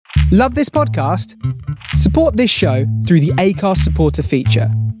Love this podcast? Support this show through the Acast supporter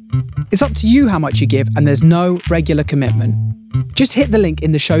feature. It's up to you how much you give, and there's no regular commitment. Just hit the link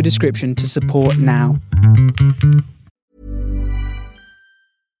in the show description to support now.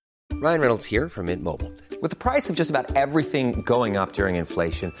 Ryan Reynolds here from Mint Mobile. With the price of just about everything going up during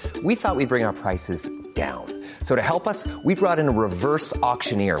inflation, we thought we'd bring our prices down. So to help us, we brought in a reverse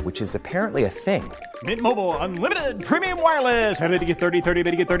auctioneer, which is apparently a thing. Mint Mobile Unlimited Premium Wireless. How to get 30, 30,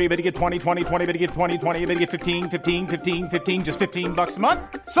 bit to get 30, bit to get 20, 20, 20, bit to get 20, 20, bit to get 15, 15, 15, 15, just $15 a month?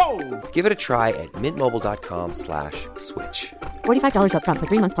 Sold! Give it a try at mintmobile.com/switch. $45 up front for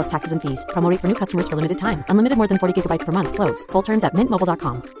 3 months plus taxes and fees. Promo rate for new customers for limited time. Unlimited more than 40 gigabytes per month. Slows full terms at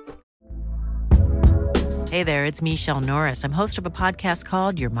mintmobile.com. Hey there, it's Michelle Norris. I'm host of a podcast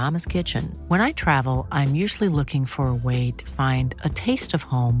called Your Mama's Kitchen. When I travel, I'm usually looking for a way to find a taste of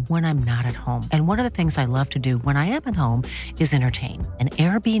home when I'm not at home. And one of the things I love to do when I am at home is entertain. And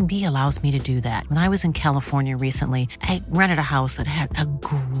Airbnb allows me to do that. When I was in California recently, I rented a house that had a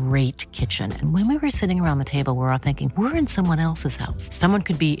great kitchen. And when we were sitting around the table, we're all thinking, we're in someone else's house. Someone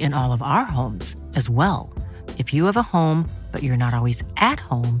could be in all of our homes as well. If you have a home, but you're not always at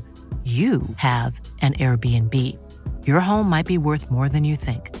home, you have an Airbnb. Your home might be worth more than you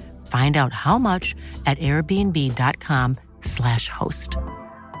think. Find out how much at airbnb.com/host.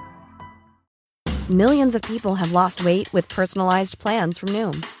 Millions of people have lost weight with personalized plans from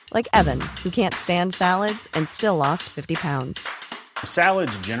Noom. Like Evan, who can't stand salads and still lost 50 pounds.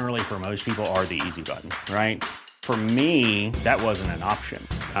 Salads generally for most people are the easy button, right? For me, that wasn't an option.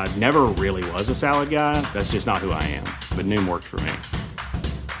 I never really was a salad guy. That's just not who I am. But Noom worked for me.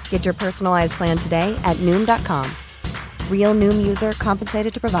 Get your personalized plan today at Noom.com. Real Noom user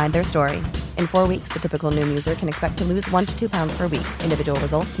compensated to provide their story. In 4 weeks, the typical Noom user can expect to lose 1 to 2 pounds per week. Individual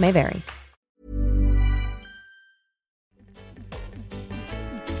results may vary.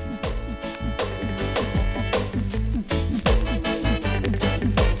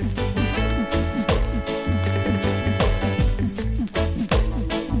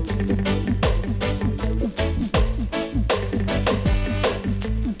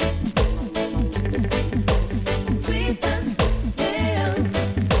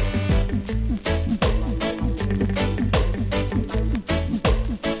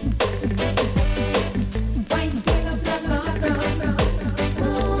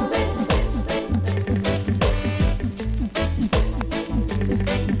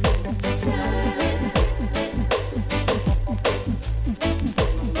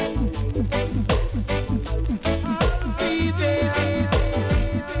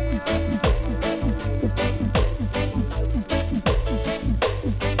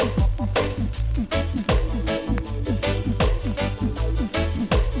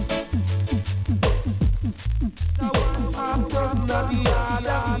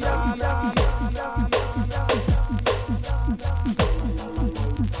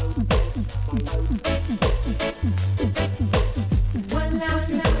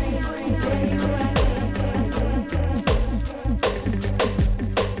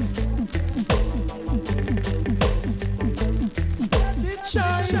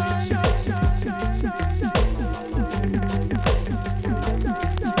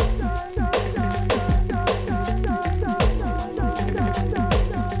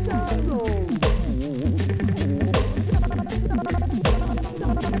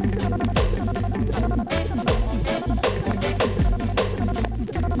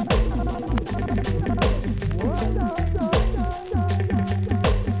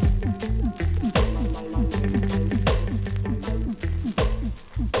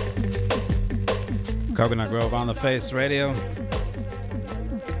 Coconut Grove on the Face Radio.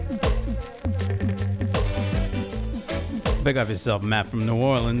 Big up yourself, Matt from New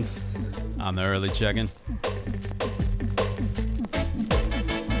Orleans, on the early check-in.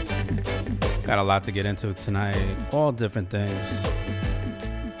 Got a lot to get into tonight, all different things.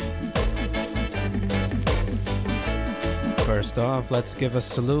 First off, let's give a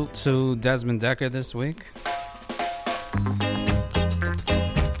salute to Desmond Decker this week.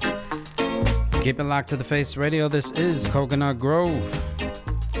 Keep it locked to the Face Radio. This is Coconut Grove.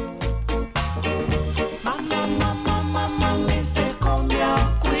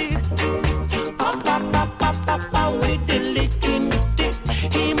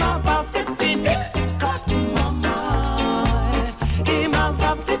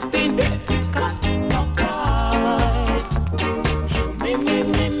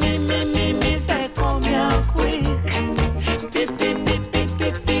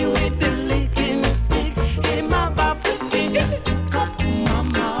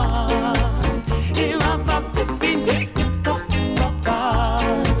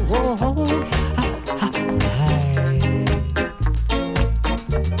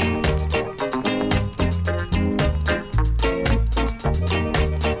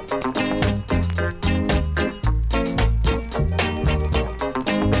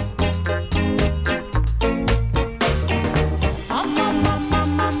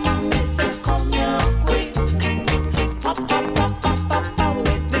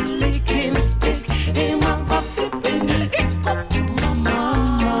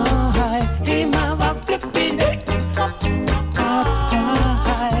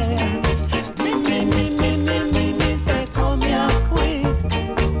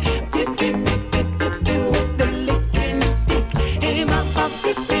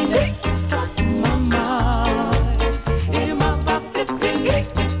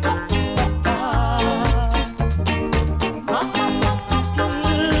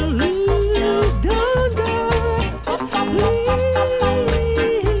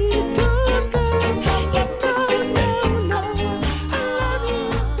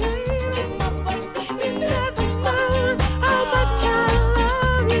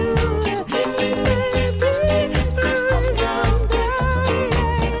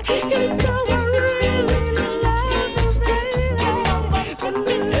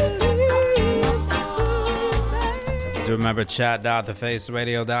 Remember,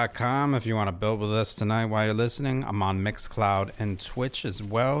 chat.thefaceradio.com if you want to build with us tonight while you're listening. I'm on Mixcloud and Twitch as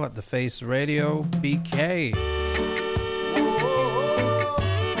well at The Face Radio BK.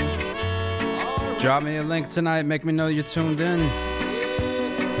 Drop me a link tonight. Make me know you're tuned in.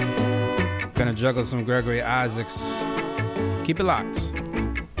 Gonna juggle some Gregory Isaacs. Keep it locked.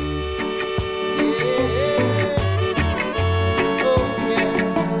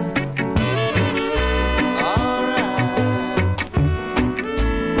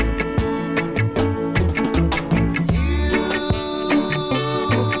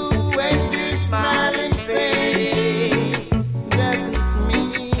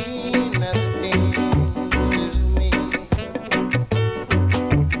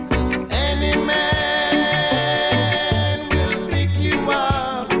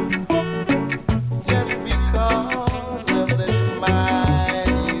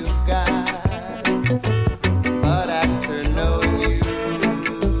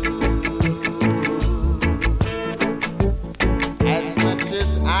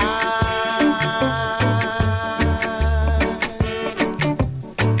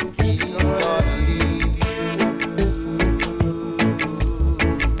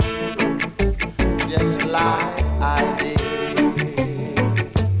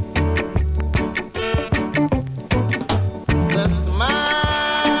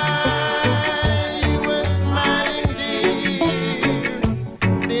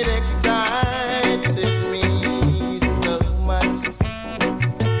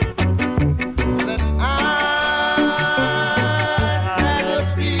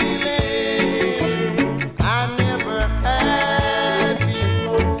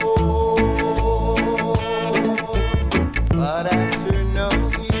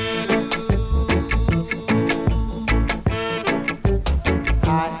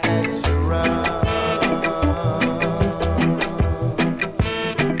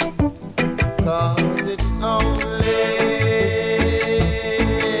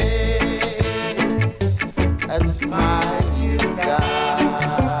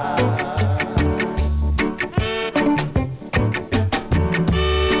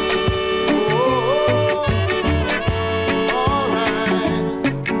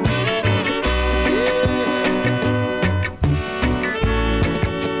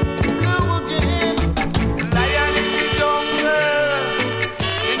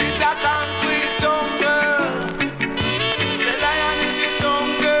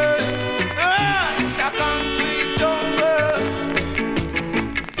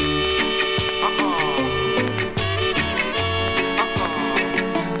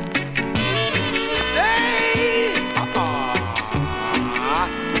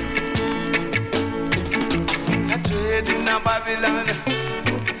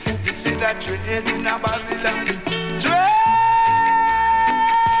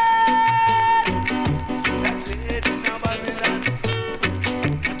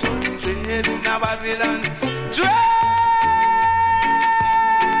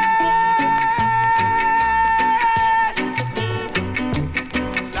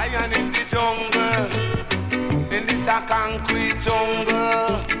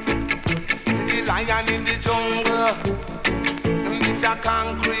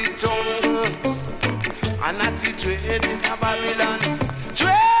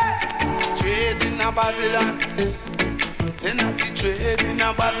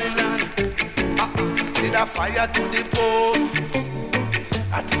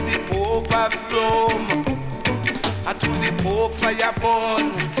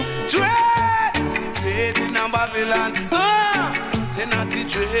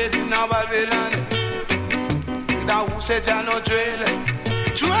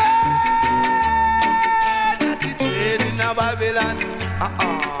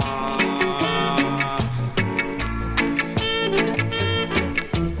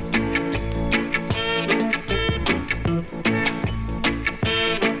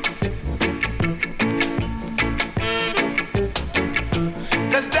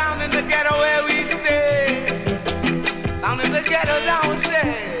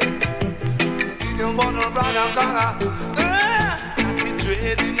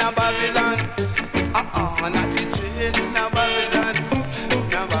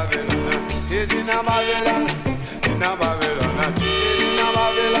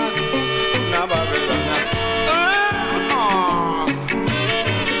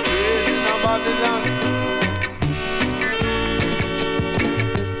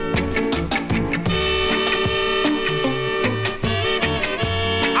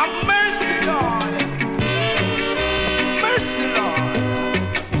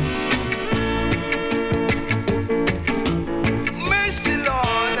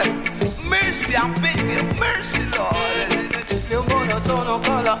 no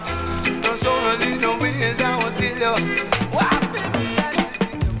color. No sorrow, no ways, I will tell you.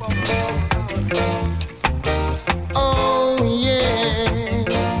 Oh yeah.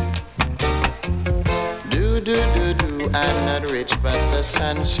 Do. I'm not rich, but the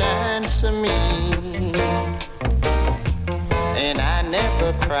sun shines on me. And I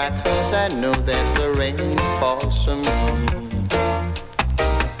never cry, 'cause I know that the rain falls on me.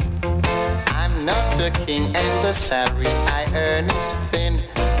 I'm not a king, and the salary I earn is thin.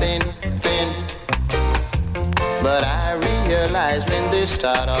 But I realize when they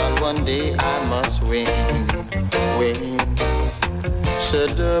start out, one day I must win. So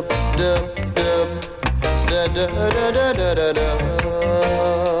dub, da da da da da da da da.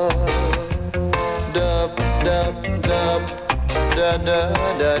 Dub, da da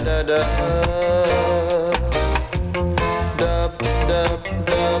da da da. Dub, da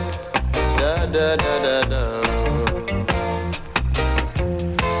da da da.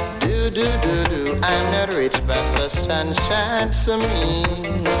 Do. I'm not rich, but the sun shines on me.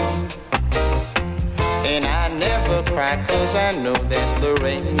 And I never cry, 'cause I know that the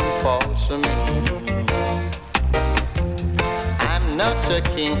rain falls on me. I'm not a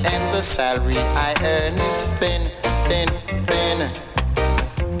king, and the salary I earn is thin.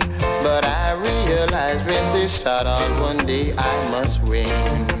 But I realize when they start out, one day I must win.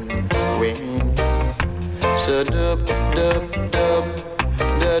 So dub.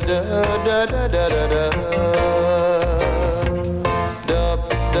 Da da da da da da da. Dub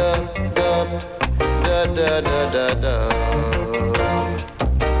da da da da da.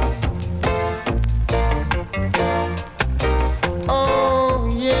 Oh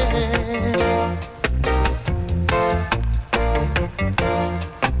yeah.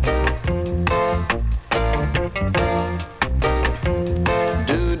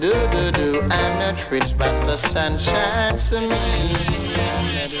 Do. I'm not rich, but the sun shines on me.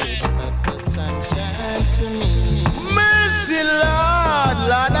 Mercy,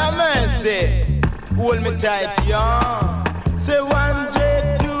 Lord of mercy. Hold me tight, young. Say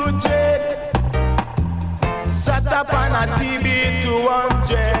 100, 200. Sat up on a CB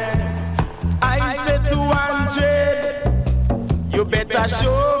 200. I said 200. You better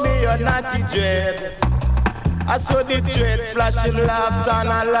show me your naughty dread. I saw the dread flashing locks and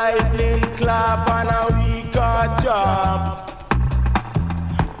a lightning clap and a weak job.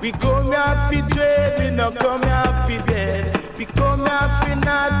 We come here for trade, we no come here for dead. We come here for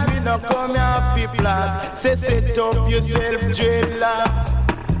not, we no come here for black. Say set up yourself dreadlocks.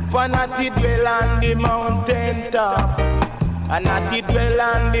 For not to dwell on the mountain top, and not to dwell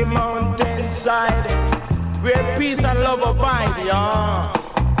on the mountain side, where peace and love abide, yeah.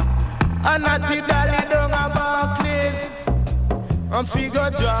 And not to dally down a Barclays, and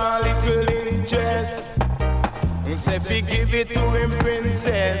figure draw little interest. Say forgive it to him,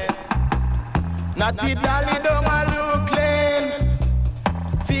 princess. Natty Dally down a look lane.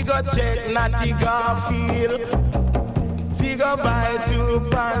 Figure check Natty Garfield. Figure buy 2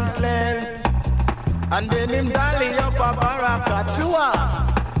 pants length. And then him dally up a Barakatua.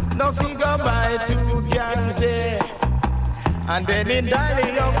 No figure buy 2 Ganze. And then him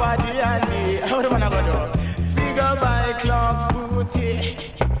dally up a D&D. How do I go do? Figure buy Clark's booty.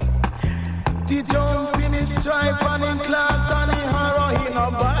 The jump in his stripe and in clocks and in horror, he no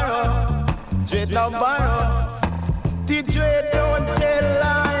borrow. Dread no borrow. The dread don't tell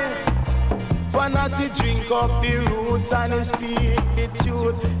lie. For not to drink up the roots and he speak the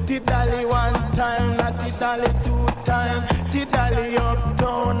truth. The dolly 1 time, not the dolly 2 time. The dolly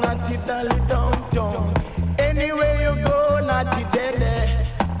uptown, not the dolly downtown. Anywhere you go, not the dead.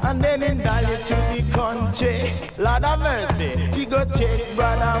 And then in dolly to the country. Lord of mercy, he go take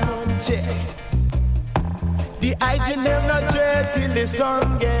brother Munche. The hygiene them no dread till the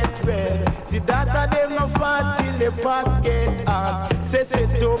sun get red. The data them no fat till the pot get hot. Say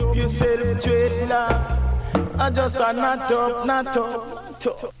set up yourself dreadlock. And just a not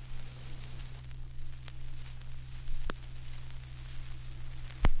up.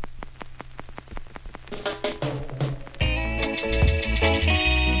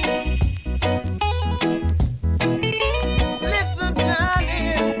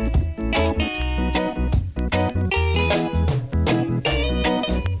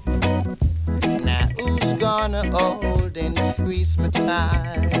 Gonna hold and squeeze my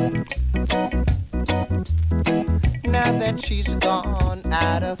time. Now that she's gone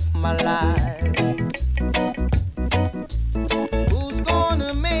out of my life, who's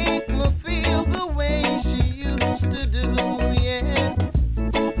gonna make me feel the way she used to do? Yeah,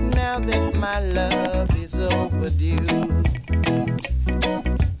 now that my love is overdue.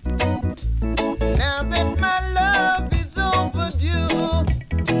 Now that my love is overdue.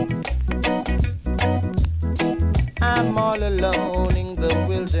 alone in the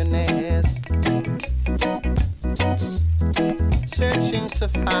wilderness, searching to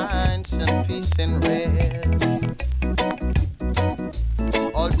find some peace and rest.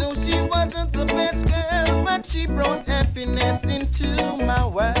 Although she wasn't the best girl, but she brought happiness into my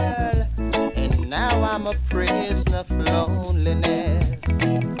world. And now I'm a prisoner of loneliness.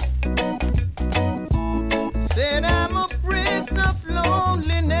 Said I'm a prisoner of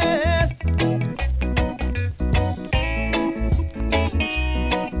loneliness.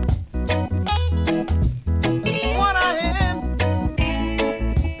 That's what I am.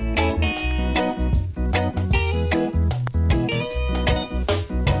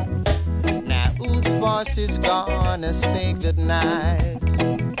 Now whose voice is gonna say goodnight?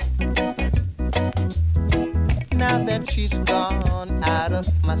 Now that she's gone out of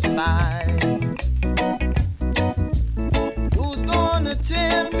my sight, who's gonna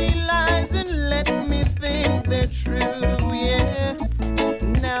tell me lies and let me think they're true? Yeah,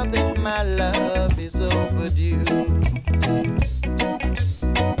 now that my love is overdue,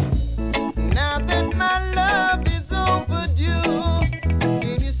 now that my love is overdue,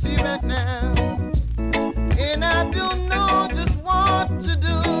 can you see right now? And I don't know just what to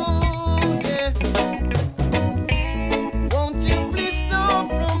do. Yeah.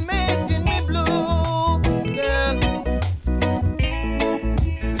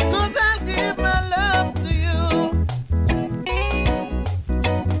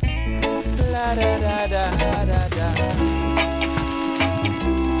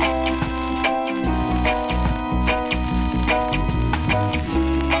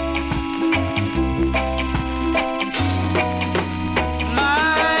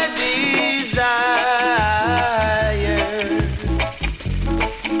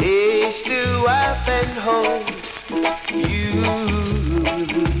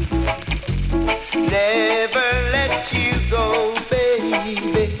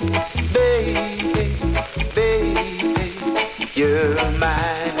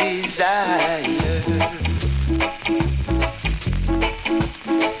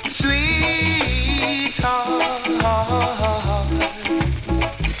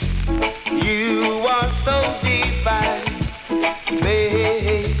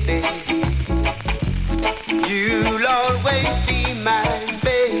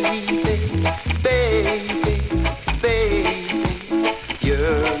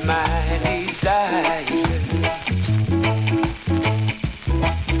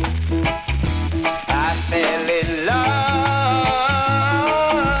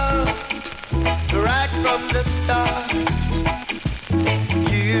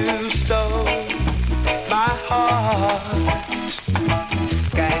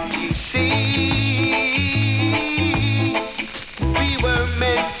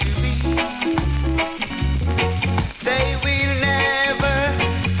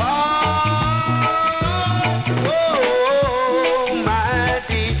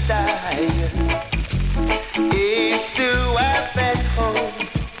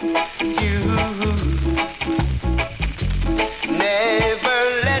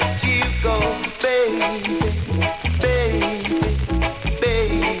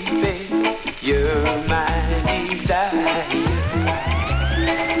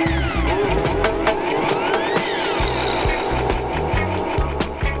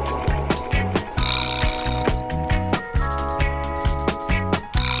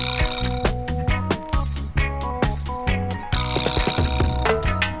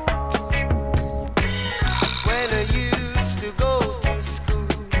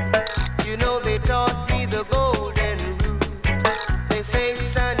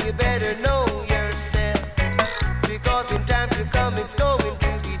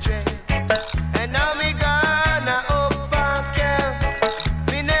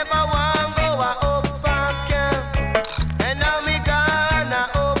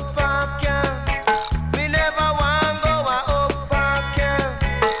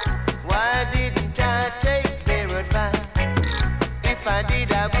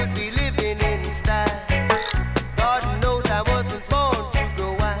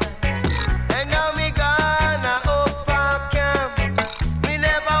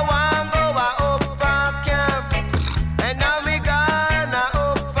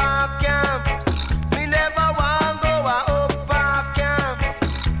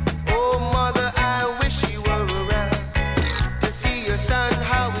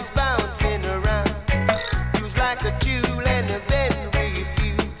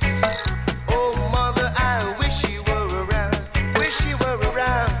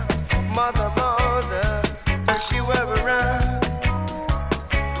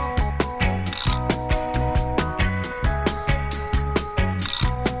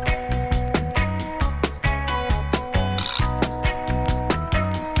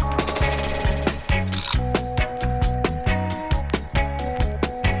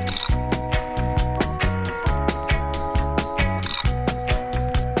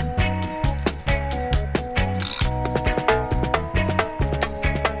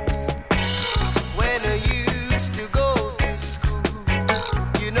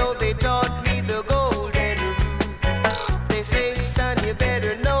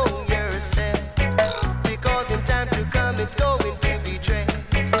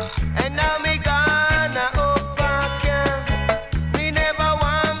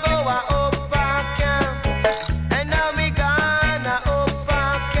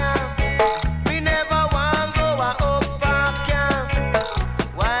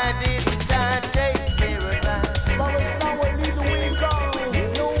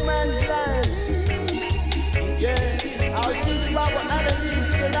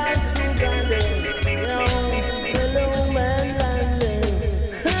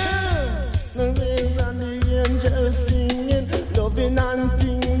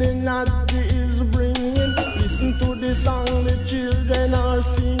 Illuminati is bringing. Listen to the song the children are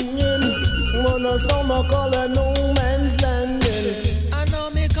singing. Wanna summer color no man's landing. I know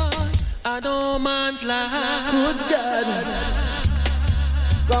me God, I know man's land. Good God.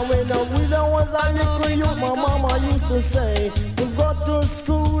 Cause when I was a little youth, my mama used to say, you go to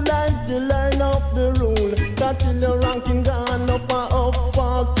school and you learn up the rule. That till your ranking gone up and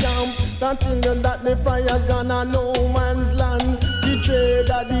up camp. That till you that the fire's gone and no man's land. The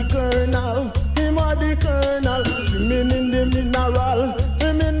trader, the colonel, him or the colonel. Swimming in the mineral,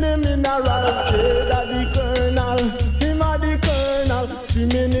 him in the mineral. Trader, the colonel, him or the colonel.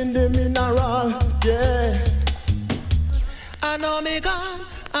 Swimming in the mineral, yeah. I know me God,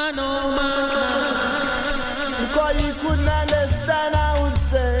 I know man's land. Because he couldn't understand, I would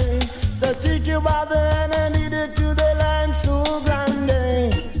say, to take you by the hand and lead you to the land so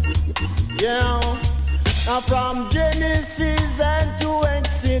grande. Yeah. Now from Genesis and to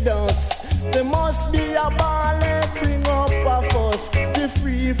Exodus, there must be a ball and bring up a fuss. Be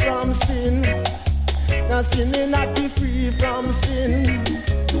free from sin. Now sinning not be free from sin.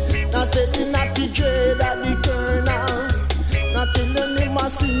 Now setting not the trade at the colonel. Not till the name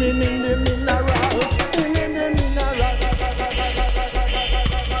of swimming in the mineral. In the mineral.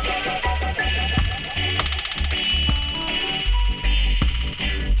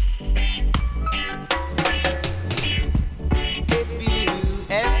 If you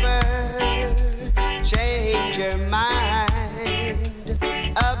ever change your mind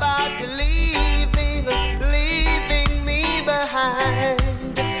about leaving me behind,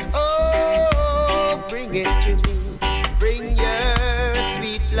 oh, bring it to me. Bring your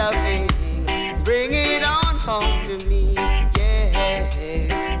sweet loving, bring it on home to me, yeah,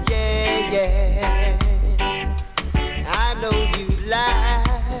 yeah, yeah. I know you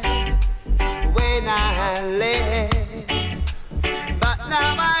lied when I left, but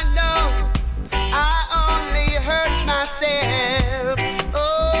now I know I only hurt myself.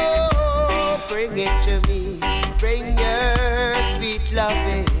 Oh, bring it to me, bring your sweet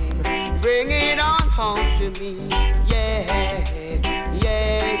loving, bring it on home to me. Yeah,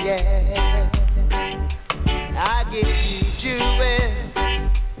 yeah, yeah. I give you jewels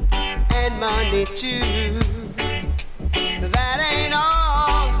and money too. That ain't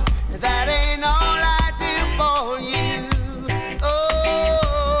all I do for you.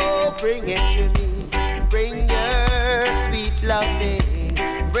 Oh, bring it to me, bring your sweet loving,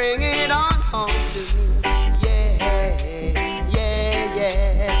 bring it on home to me. Yeah, yeah, yeah.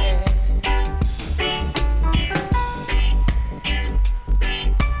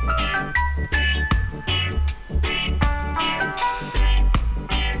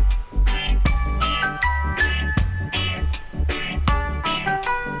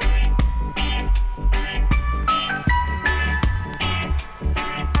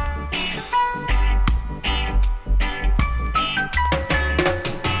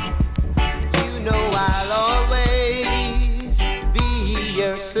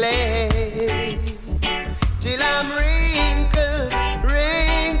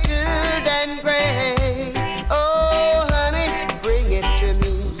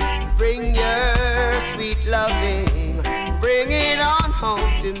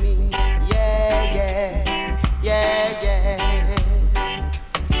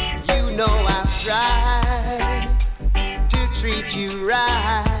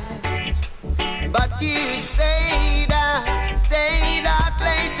 You stayed out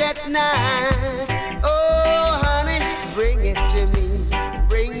late at night. Oh, honey, bring it to me.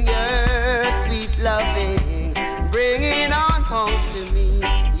 Bring your sweet loving. Bring it on home to me.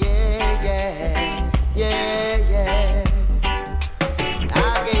 Yeah, yeah, yeah, yeah. I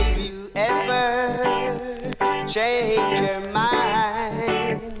gave you ever change your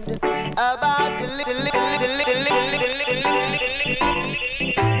mind about the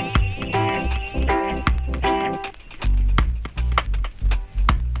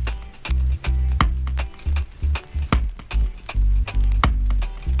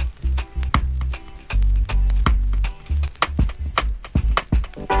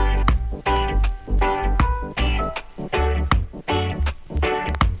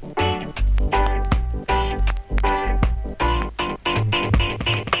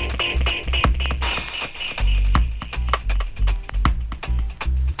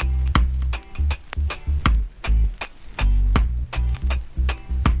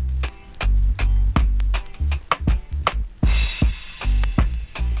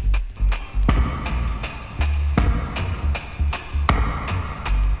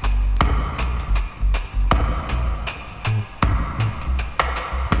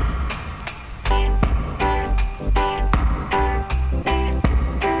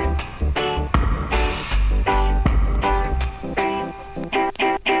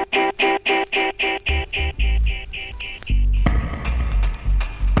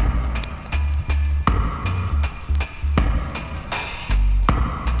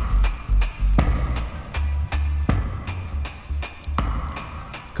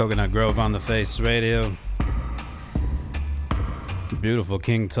Coconut Grove on the Face Radio. Beautiful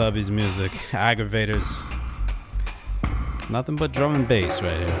King Tubby's music. Aggravators. Nothing but drum and bass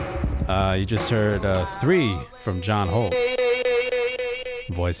right here. You just heard 3 from John Holt.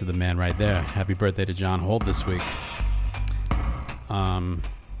 Voice of the man right there. Happy birthday to John Holt this week.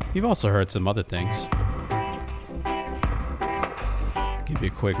 You've also heard some other things. Give you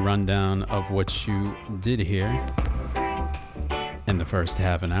a quick rundown of what you did hear in the first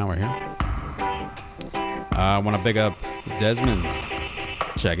half an hour here. I want to big up Desmond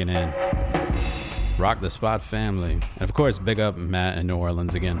checking in. Rock the Spot family. And of course, big up Matt in New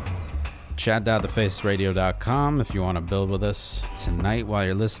Orleans again. Chat.thefaceradio.com if you want to build with us tonight while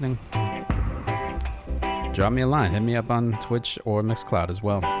you're listening. Drop me a line. Hit me up on Twitch or Mixcloud as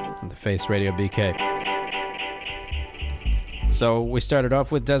well. The Face Radio BK. So we started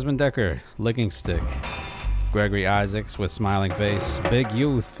off with Desmond Decker, Licking Stick. Gregory Isaacs with Smiling Face. Big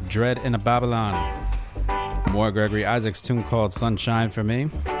Youth, Dread in a Babylon. More Gregory Isaacs tune called Sunshine for Me.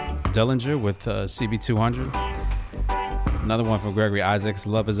 Dillinger with CB200. Another one from Gregory Isaacs,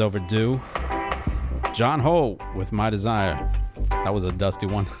 Love is Overdue. John Holt with My Desire. That was a dusty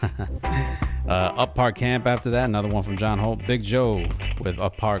one. Up Park Camp after that, another one from John Holt. Big Joe with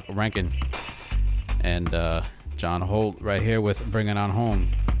Up Park Rankin. And John Holt right here with Bring It On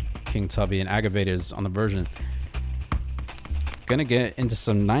Home. King Tubby and Aggravators on the version. Gonna get into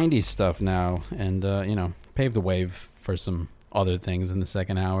some 90s stuff now and, pave the wave for some other things in the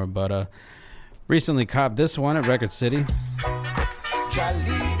second hour. But recently copped this one at Record City.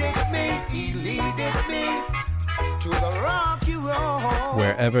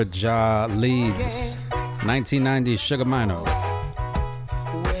 Wherever Jah Leads. 1990 Sugar Mino.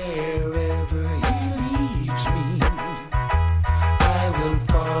 Wherever he leads me, I will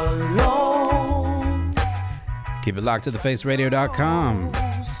follow. Keep it locked to thefaceradio.com.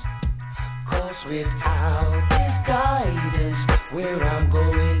 Cause without his guidance, where I'm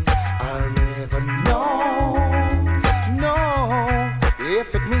going, I'll never know. No,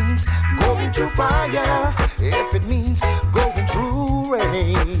 if it means going through fire, if it means going through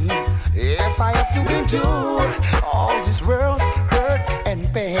rain, if I have to endure all this world's hurt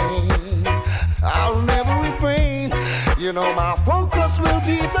and pain, I'll never refrain. You know my focus will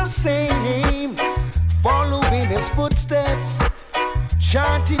be the same, following his footsteps,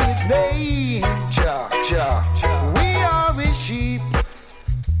 chanting his name. Jah, Jah, Jah. We are his sheep,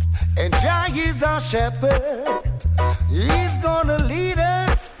 and Jah is our shepherd. He's gonna lead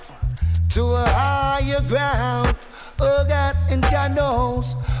us to a higher ground. Oh God, and Jah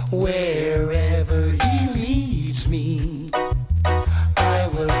knows wherever he leads me, I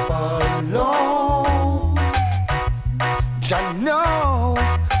will follow. Jah knows,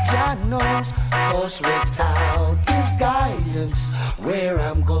 cause without his guidance, where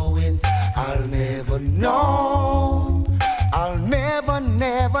I'm going, I'll never know. I'll never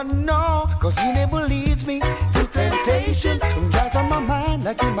know, cause he never leads me to temptation. Just on my mind,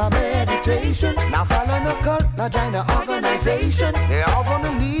 like in my meditation. Now follow no cult, now join the organization. They're all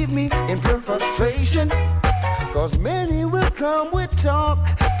gonna leave me in pure frustration, cause many will come with talk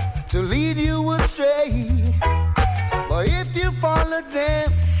to lead you astray. But if you follow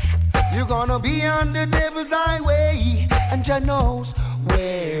them, you're gonna be on the devil's highway. And Jah knows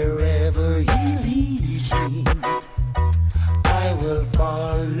wherever he leads me, I will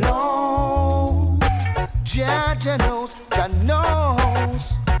follow. Jah knows,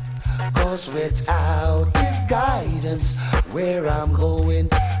 cause without his guidance, where I'm going,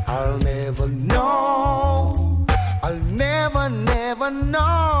 I'll never know. I'll never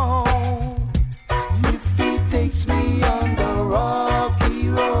know. If he takes me on the rocky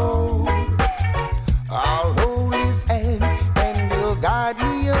road, I'll hold his hand and he'll guide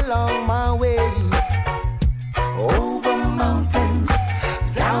me along my way. Over mountains,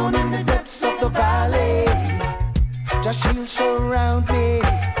 down in the depths of the valley, Jah shield surround me.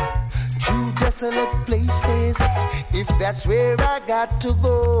 Through desolate places, if that's where I got to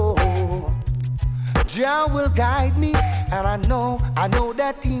go, Jah will guide me, and I know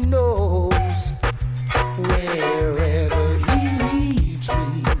that he knows. Wherever he leads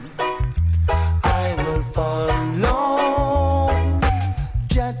me, I will follow.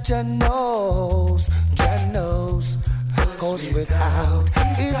 Jah knows, cause without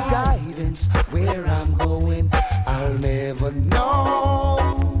his guidance, where I'm going, I'll never know.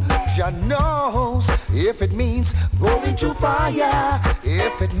 Jah knows, if it means going through fire,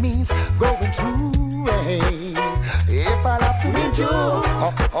 if it means going through rain, if I'll have to endure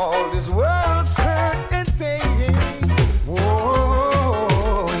all this world's hurt and pain.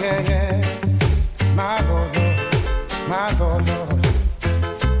 Oh, yeah, my God, Lord.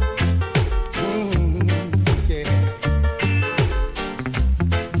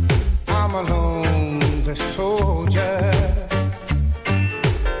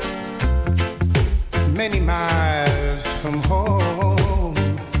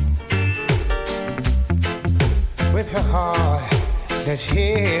 is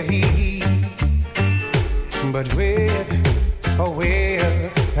heavy, but with a will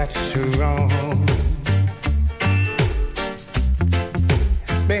that's strong.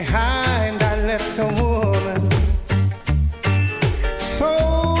 Behind I left a woman so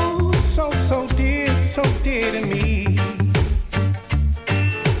dear to me.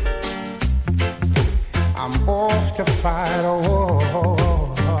 I'm off to fight a war.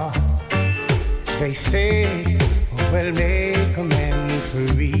 They say will make a man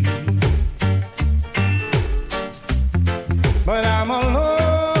free, but I'm a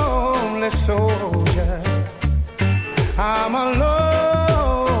lonely soldier. I'm a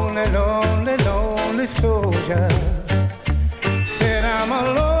lonely soldier. Said I'm a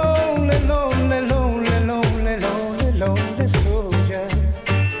lonely soldier.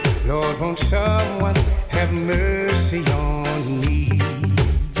 Lord, won't someone have mercy on me?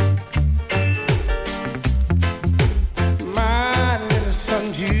 My little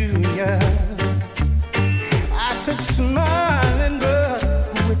son Junior, I said smiling but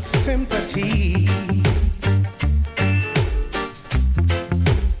with sympathy.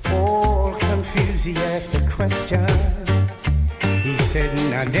 All confused, he asked a question. He said,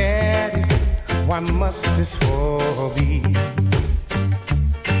 now Daddy, why must this war be?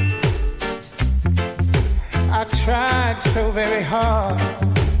 I tried so very hard,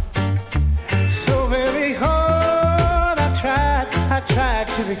 I tried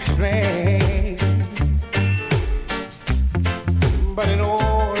to explain, but in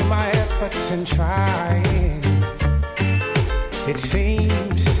all my efforts and trying, it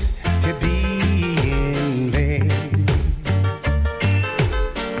seems to be in vain.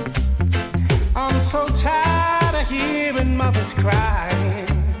 I'm so tired of hearing mothers crying.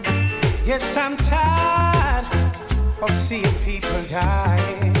 Yes, I'm tired of seeing people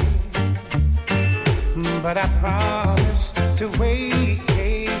dying. But I promised to wait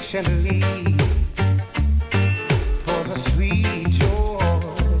patiently for the sweet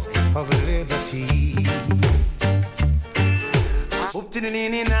joys of liberty. Up to the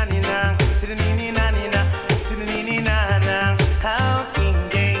nini nani na, to the nini nani na, up to the nini nana, how king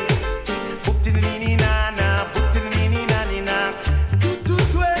day. Up to the nini nana, up to the nini nani na, to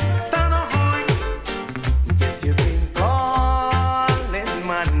stand on high. Yes, you've been calling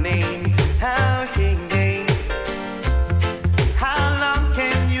my name, how king day. How long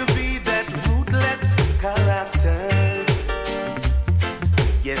can you be that ruthless character?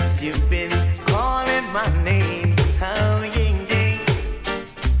 Yes, you've been calling my name, how king day.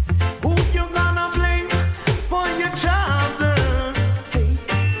 Who you gonna blame for your troubles?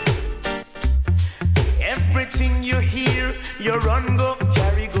 Everything you hear, you run, go,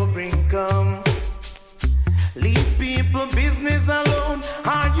 carry, go, bring, come. Leave people business alone.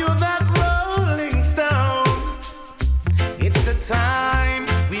 Are you that rolling stone? It's the time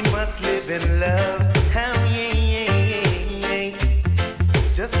we must live in love. Oh, yeah.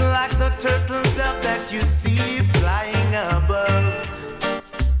 Just like the turtle dove that you see flying above.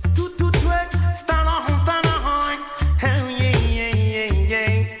 Stand on, oh,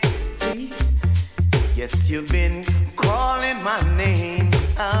 yeah. See? Yes, you've been calling my name.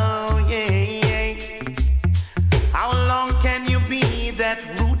 Oh, yeah. How long can you be that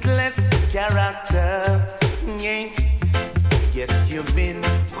ruthless character? Yeah. Yes, you've been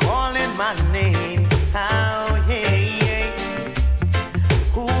calling my name. Oh, yeah.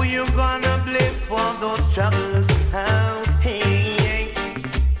 Who you gonna blame for those troubles? Oh, hey.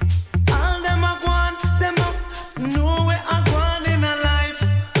 All them a gone, them up, know where I gone in a life.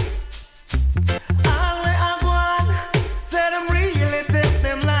 All where I gone, say them really take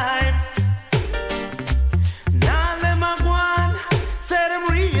them life. Now them a gone, say them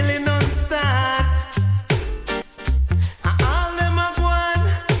really non-start. All them a gone,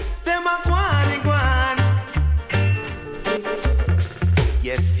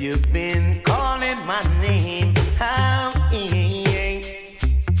 yes, you've been calling my name.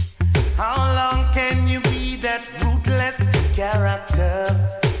 How long can you be that ruthless character?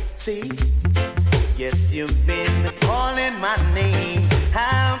 See? Yes, you've been calling my name.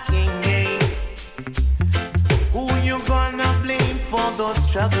 How who you gonna blame for those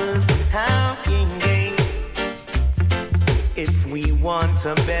troubles? How if we want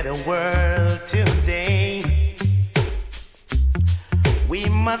a better world today, we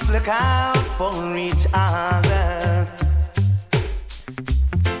must look out for each other.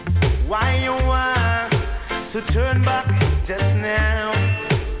 Why you want to turn back just now?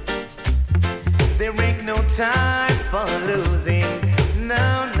 There ain't no time for losing.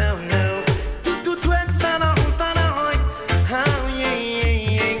 No.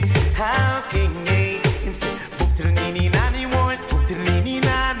 How king, book to the nini nani one, book to the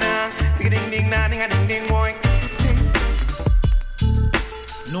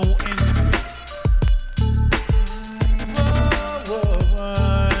no entry.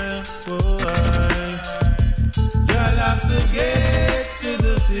 Jah lock the gates to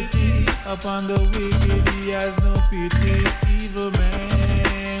the city. Upon the wicked he has no pity. Evil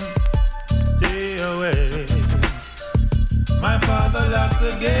man, stay away. My father locked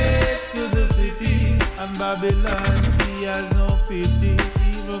the gates to the city. And Babylon he has no pity.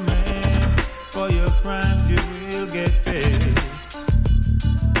 Evil man, for your crimes you will get paid.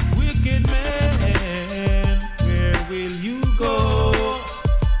 Wicked man, where will you go?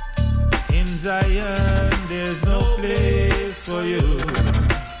 In Zion there's no place for you.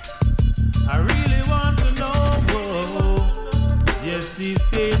 I really want to know, yes, these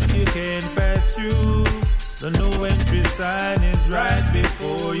gates you can pass through. The no entry sign is right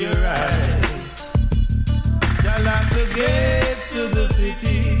before your eyes. Jah lock the gates to the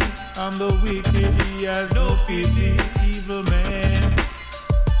city. On the wicked he has no pity. Evil man,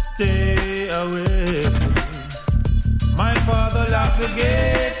 stay away. My father locked the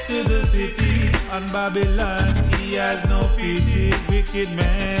gates to the city. On Babylon he has no pity. Wicked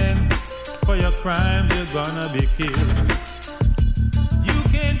man, for your crimes you're gonna be killed. You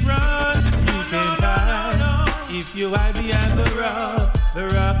can't run, you can't hide. If you hide behind the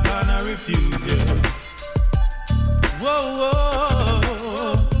rock gonna refuse you. Whoa,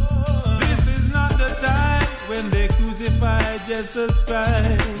 whoa, this is not the time when they crucify just a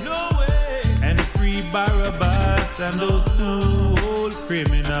scribe. No way. And free Barabbas and those two old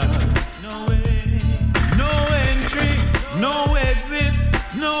criminals. No way. No entry, no exit,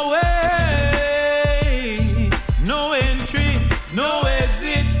 no way. No entry, no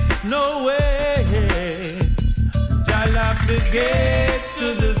exit, no way. Jah lock the gates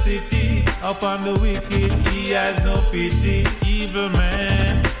to the city. Upon the wicked he has no pity. Evil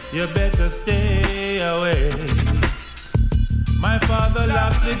man, you better stay away. My father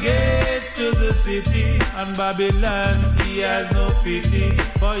locked the gates to the city. On Babylon he has no pity.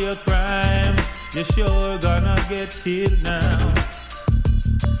 For your crime you're sure gonna get killed now.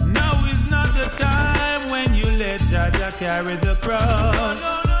 Now is not the time when you let Jah carry the cross.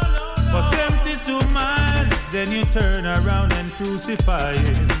 For 72 miles then you turn around and crucify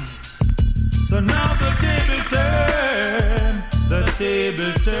him. So now the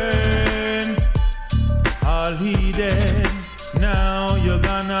table turn. All he dead, now you're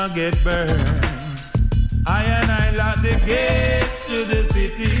gonna get burned. I and I lock the gates to the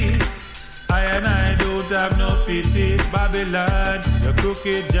city. I and I don't have no pity. Babylon, your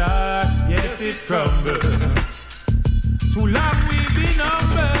crooked jar, yes it crumbles. Too long we've been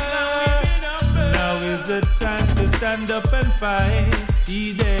numbered. Now is the time to stand up and fight.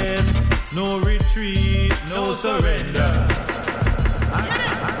 Eden, no retreat, no surrender.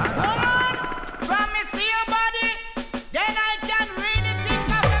 Woman, from me see your body, then I can read it. Think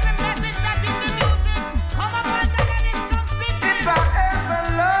of every message that is the music. Come up and tell me some pity. If I ever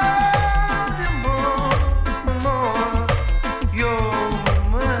love you more, you're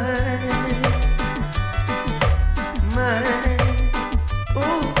mine,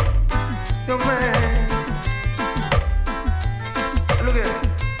 ooh, you're mine. Look at it.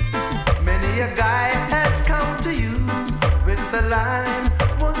 Many a guy has come to you with the line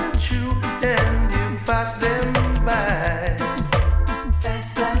wasn't true, and you passed them by.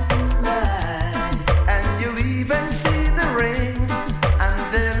 And you even see the ring, and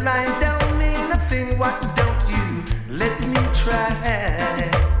they lie down mean nothing. What don't you let me try?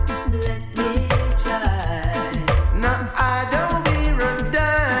 Now I don't wear a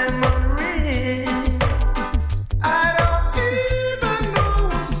diamond ring. I don't even know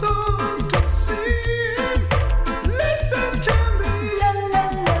what song to sing. Listen to me.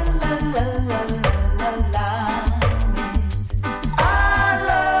 I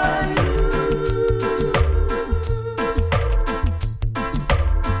love you.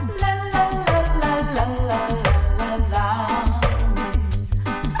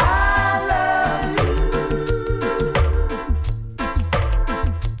 I love you.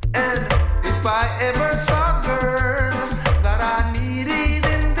 And if I ever saw a girl that I needed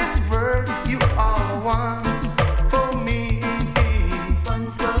in this world, you are the one for me.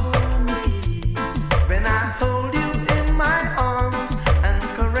 When I hold you in my arms and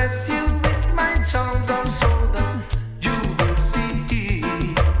caress you with my charms, I'll show them you will see.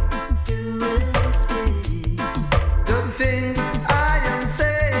 The things I am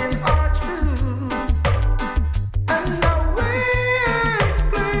saying are true, and no way I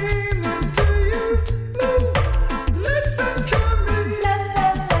explain it to you.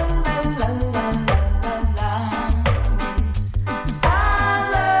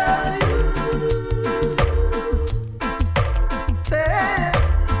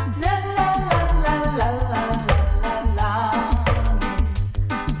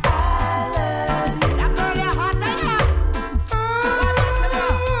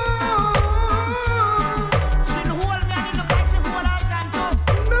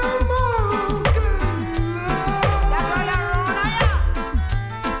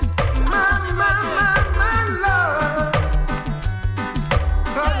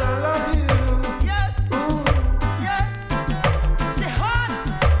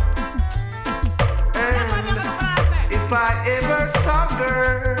 I ever saw a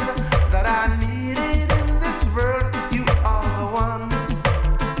girl that I needed in this world, you are the one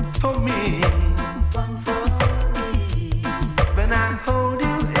for me. When I hold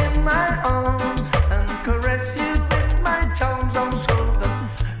you in my arms and caress you with my charms, I'm sure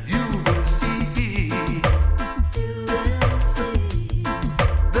that you will see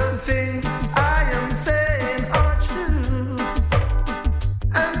the things I am saying are true,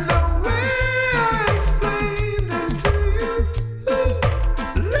 and the way I explain them to you.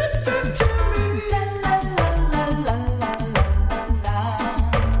 Listen to me. La la la la la la la la.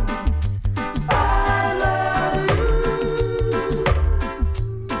 I love you.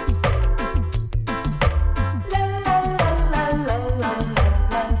 La la la la la la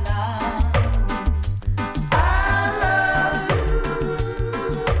la la. I love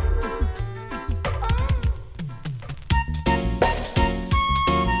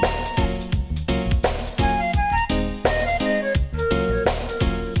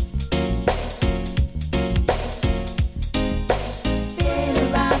Been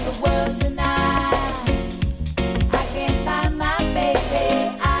around the world tonight. I can't find my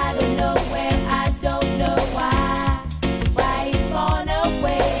baby. I don't know where, I don't know why. Why he's gone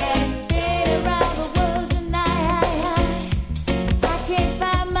away. Been around the world tonight. I can't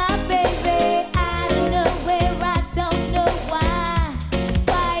find my baby. I don't know where, I don't know why.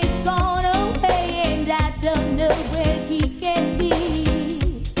 Why he's gone away, and I don't know where he can be.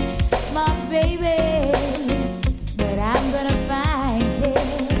 My baby, but I'm gonna find him.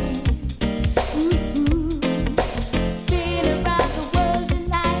 Been around the world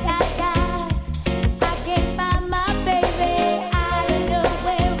tonight, I can't find my baby. I don't know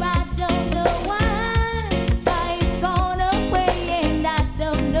where, I don't know why. Why he's gone away, and I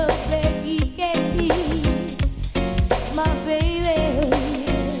don't know where he can be. My baby,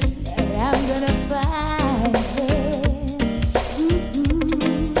 but I'm gonna find him.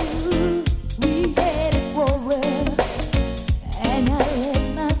 We headed for it, and I let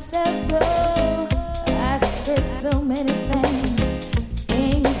myself go. I said so many things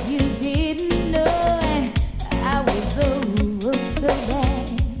you didn't know, and I was oh so bad.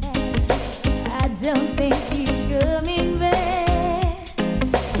 I don't think he's coming back.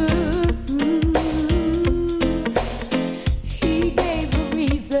 He gave the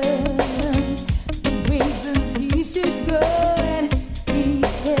reasons he should go, and he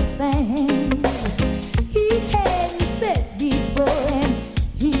said things he hadn't said before, and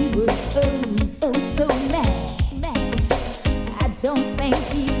he was oh so mad. I don't think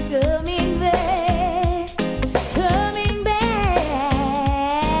he's coming back, coming back.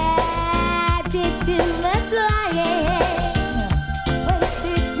 Did too much lying,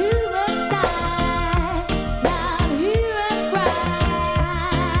 wasted too much time. Now I'm here and cry.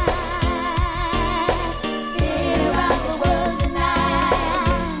 Been around the world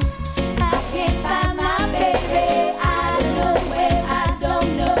tonight. I can't find my baby. I don't know where, I don't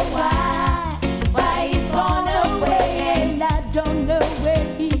know why. Why he's gone away, and I don't know where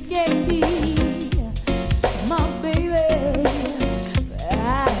he can be. My baby,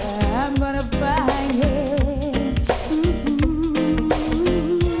 I'm gonna find him.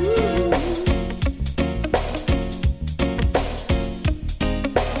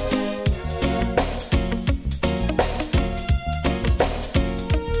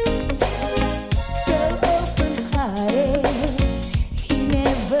 So open-hearted, he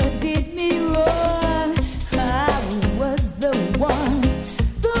never did me wrong. I was the one,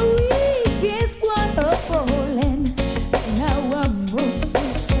 the weakest one of all, and now I'm oh so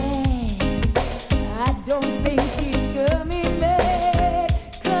sad. I don't think he's coming back,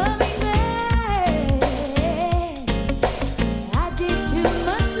 coming back. I did too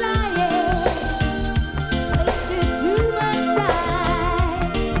much lying, wasted too much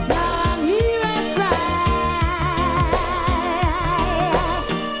time. Now I'm here and cry.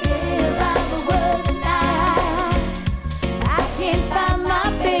 Been around the world tonight. I can't find my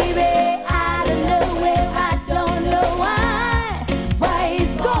baby. I don't know where, I don't know why. Why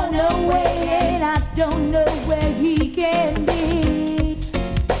he's gone away, and I don't know where he can be.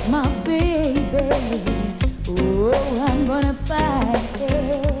 My baby, oh, I'm gonna find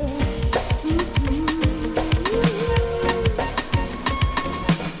him.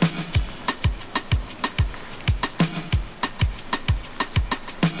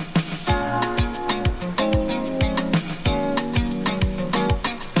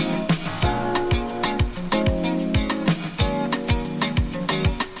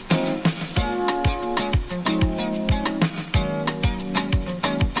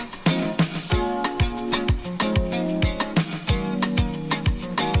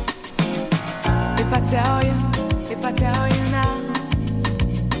 tell you now?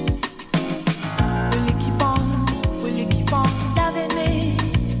 Will you keep on loving me?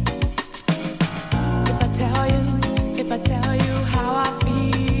 If I tell you how I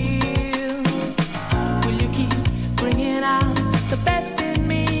feel, will you keep bringing out the best in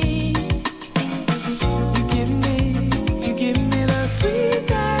me? You give me the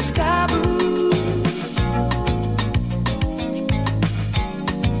sweetest taboo.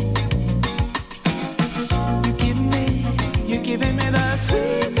 You're giving me the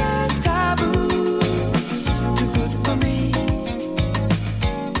sweetest taboo. Too good for me.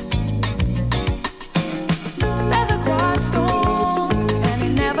 There's a quiet storm, and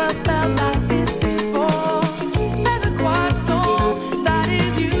it never felt like this before. There's a quiet storm, that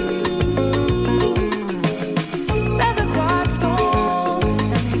is you. There's a quiet storm,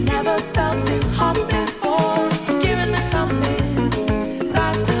 and it never felt this hot before. You're giving me something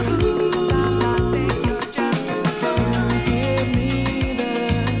that's taboo.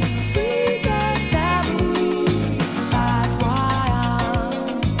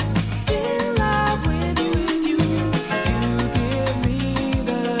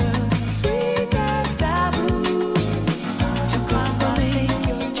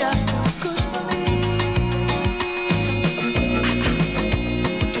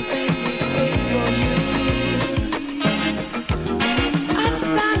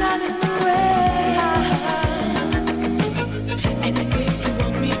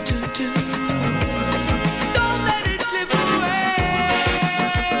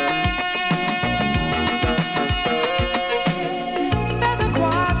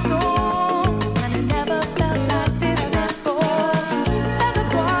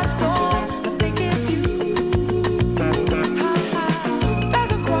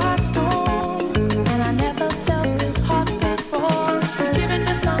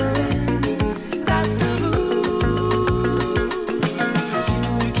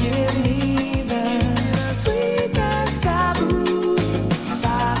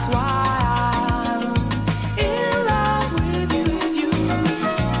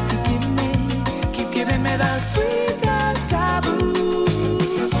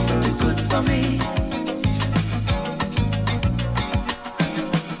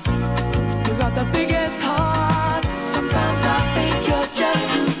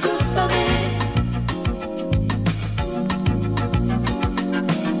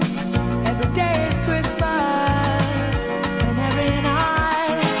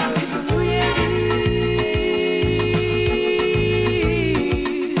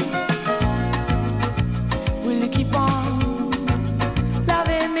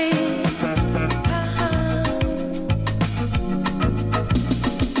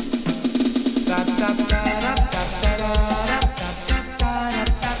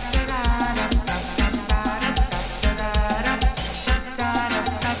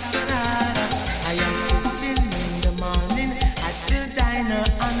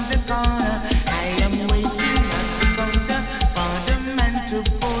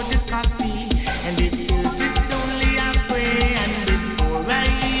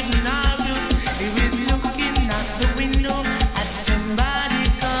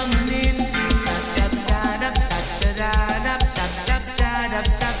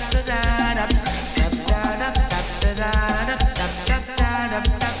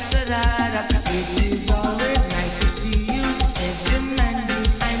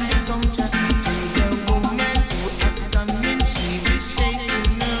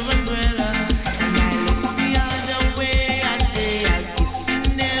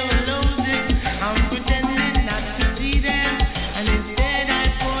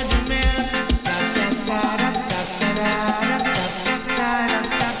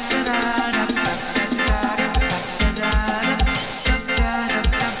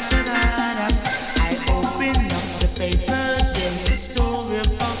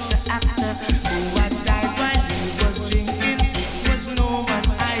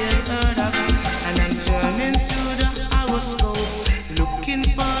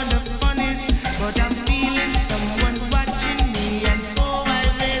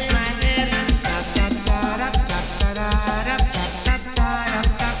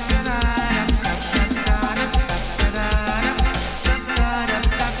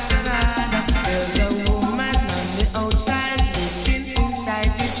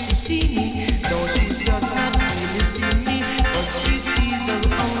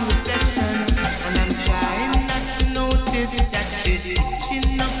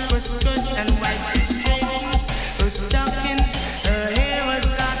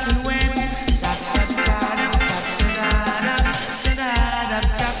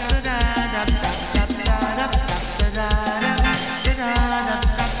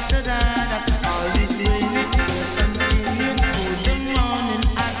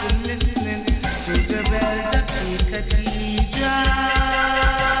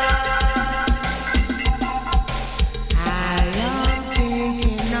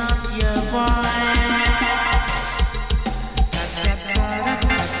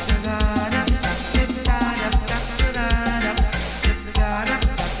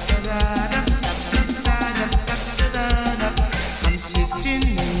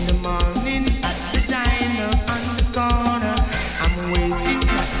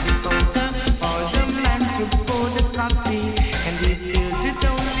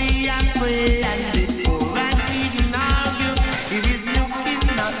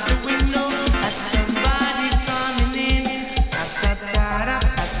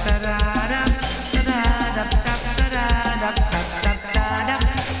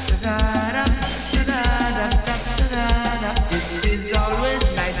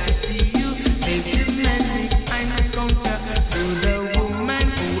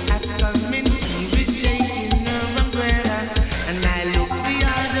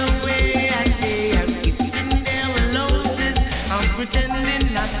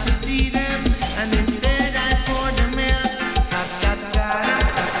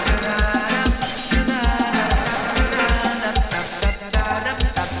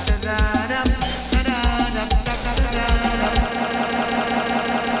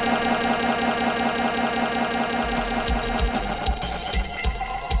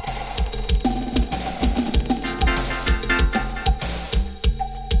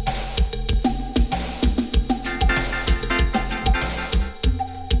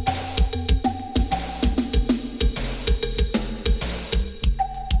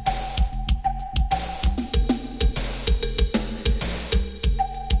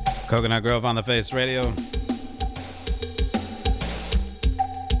 Coconut Grove on the Face Radio.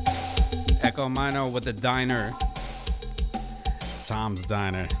 Echo Mino with the Diner. Tom's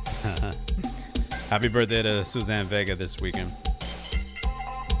Diner. Happy birthday to Suzanne Vega this weekend.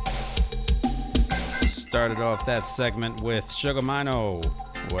 Started off that segment with Sugar Mino,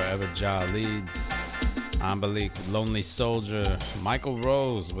 Wherever Jah Leads. Ambalik, Lonely Soldier. Michael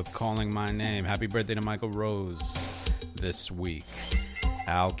Rose with Calling My Name. Happy birthday to Michael Rose this week.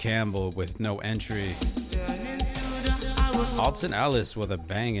 Al Campbell with No Entry. Alton Ellis with a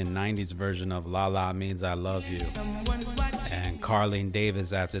banging 90s version of La La Means I Love You. And Carlene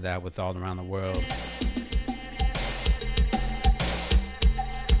Davis after that with All Around the World.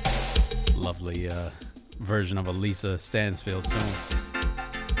 Lovely version of a Lisa Stansfield tune.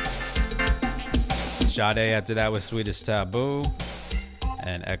 Sade after that with Swedish Taboo.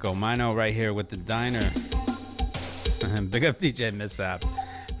 And Echo Mino right here with the Diner. And big up DJ Mishap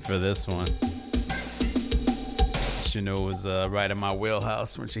for this one. She knew it was right in my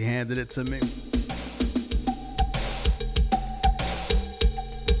wheelhouse when she handed it to me.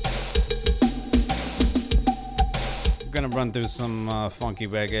 I'm gonna run through some funky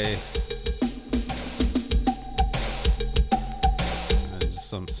reggae. Just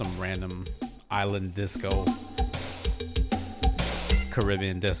some random island disco,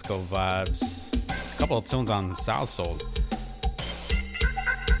 Caribbean disco vibes. A couple of tunes on South Soul.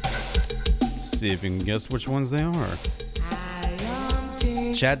 See if you can guess which ones they are.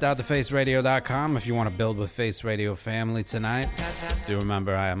 Chat.thefaceradio.com if you want to build with Face Radio family tonight. Do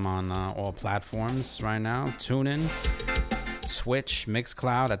remember I am on all platforms right now. TuneIn, Twitch,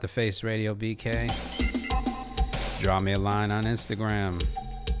 Mixcloud at the Face Radio BK. Draw me a line on Instagram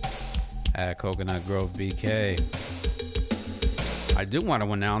at Coconut Grove BK. I do want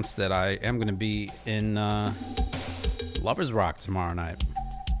to announce that I am going to be in Lovers Rock tomorrow night.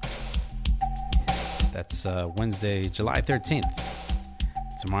 That's Wednesday, July 13th.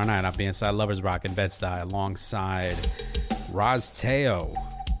 Tomorrow night, I'll be inside Lovers Rock in Bed-Stuy alongside Roz Teo.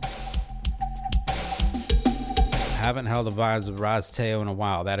 Haven't held the vibes of Roz Teo in a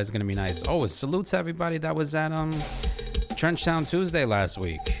while. That is going to be nice. Oh, salute to everybody that was at Trenchtown Tuesday last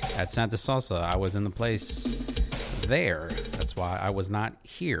week at Santa Salsa. I was in the place there. That's why I was not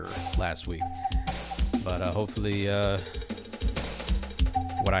here last week. But hopefully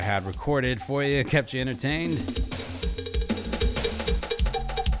what I had recorded for you kept you entertained.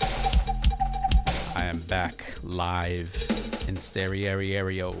 I am back live in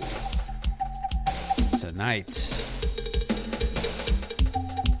Stereo tonight.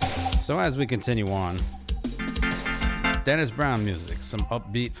 So as we continue on, Dennis Brown music, some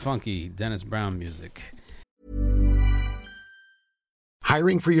upbeat, funky Dennis Brown music.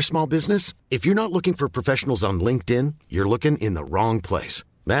 Hiring for your small business? If you're not looking for professionals on LinkedIn, you're looking in the wrong place.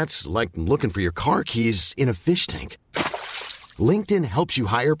 That's like looking for your car keys in a fish tank. LinkedIn helps you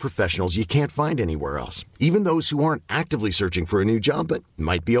hire professionals you can't find anywhere else, even those who aren't actively searching for a new job but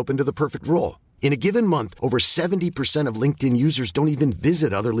might be open to the perfect role. In a given month, over 70% of LinkedIn users don't even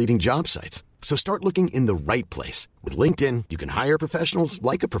visit other leading job sites. So start looking in the right place. With LinkedIn, you can hire professionals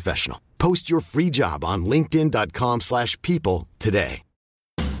like a professional. Post your free job on linkedin.com/people today.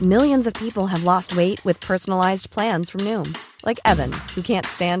 Millions of people have lost weight with personalized plans from Noom. Like Evan, who can't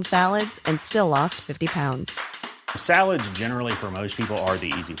stand salads and still lost 50 pounds. Salads generally for most people are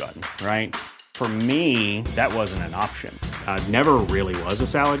the easy button, right? For me, that wasn't an option. I never really was a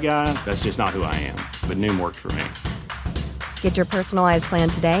salad guy. That's just not who I am. But Noom worked for me. Get your personalized plan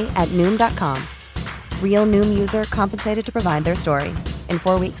today at Noom.com. Real Noom user compensated to provide their story. In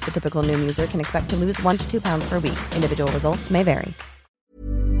 4 weeks, the typical Noom user can expect to lose 1 to 2 pounds per week. Individual results may vary.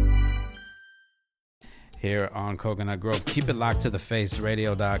 Here on Coconut Grove, keep it locked to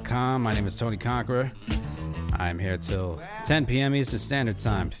thefaceradio.com. My name is Tony Conquerrah. I'm here till 10 p.m. Eastern Standard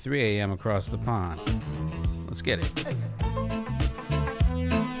Time, 3 a.m. across the pond. Let's get it.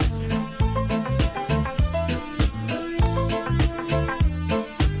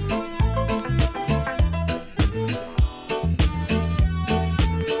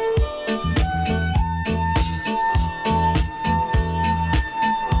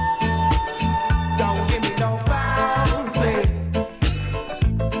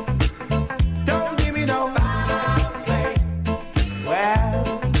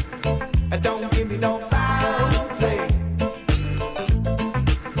 Don't give me no foul play.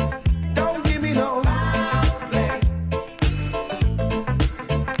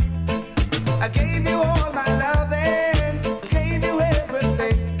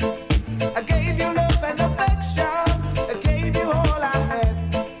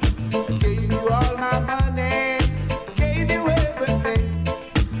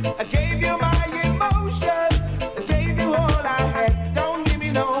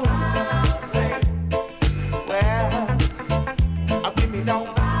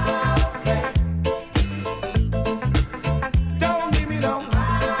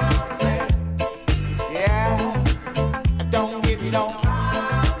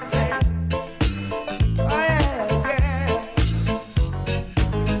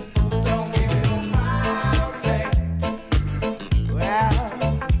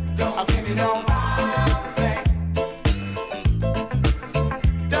 me no heartbreak.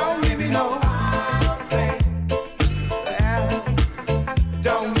 Don't give me no heartbreak. Yeah.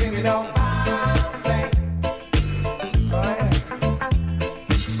 Don't give me no heartbreak. Oh yeah.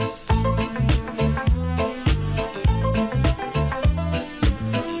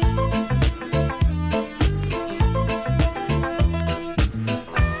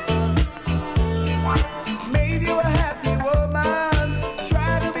 Made you a happy woman.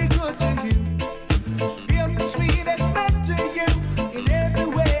 Try to be good to you. Been the sweetest man to you in every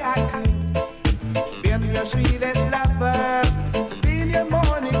way I could. Been your sweetest lover. Been your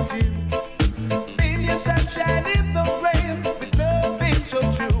morning dew. Been your sunshine in the rain. With loving so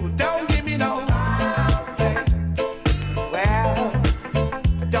true. Don't give me no heartbreak. Well,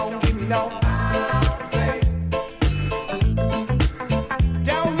 don't give me no heartbreak.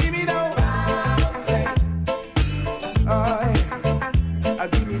 Don't give me no heartbreak. Oh, yeah.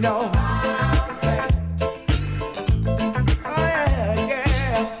 Give me no heartbreak. Oh, yeah,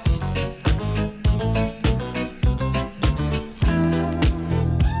 yeah.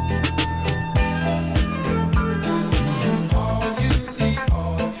 All you need,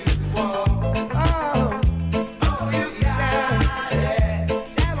 all you want. Oh, all you got it.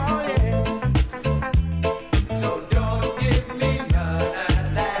 Jam on it. So don't give me none of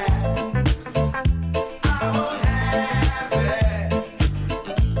that. I won't have it.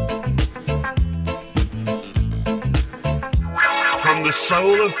 From the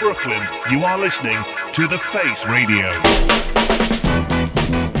soul of Brooklyn, you are listening to The Face Radio.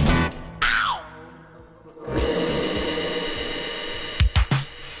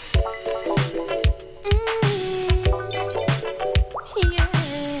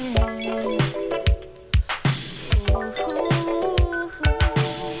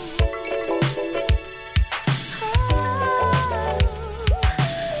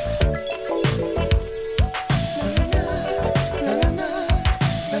 Na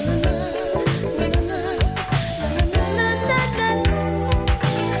na na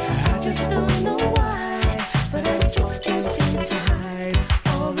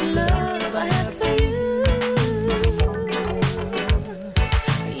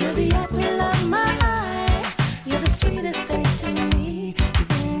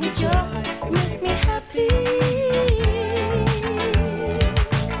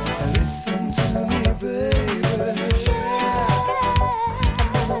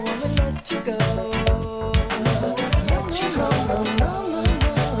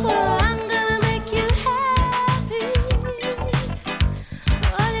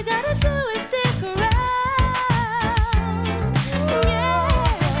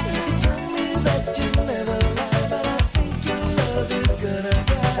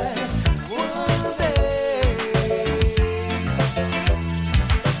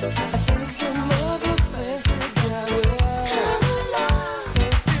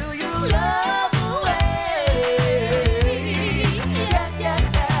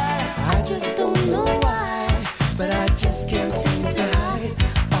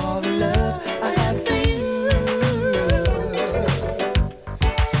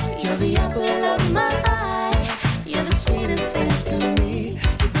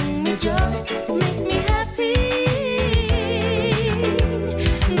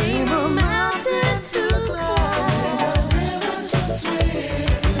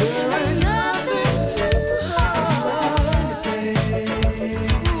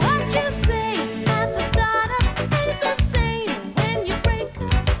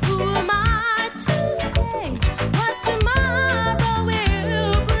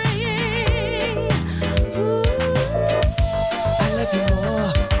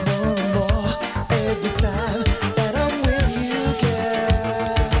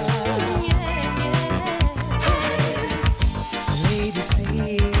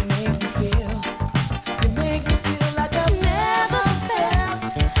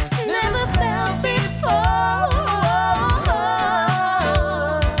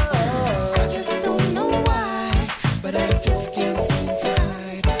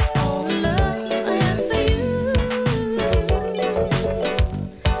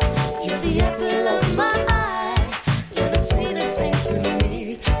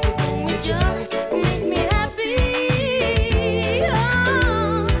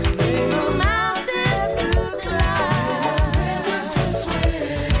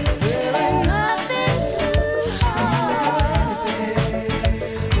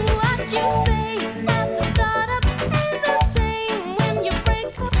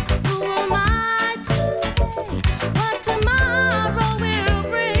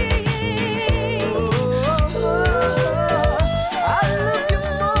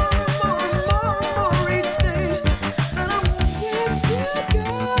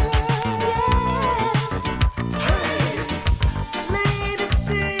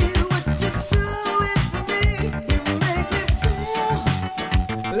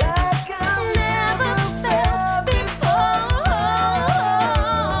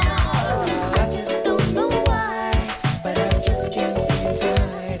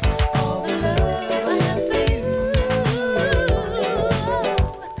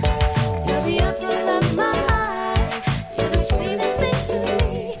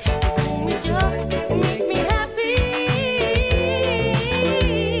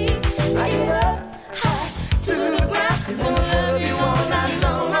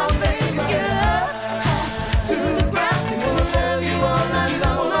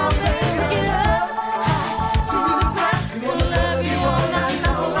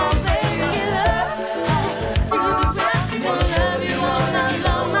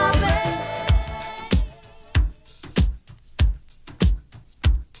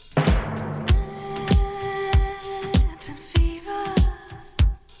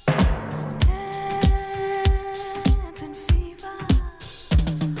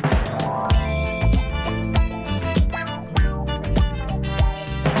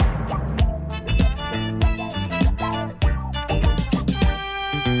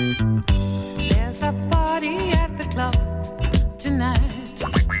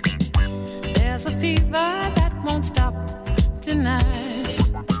fever that won't stop tonight.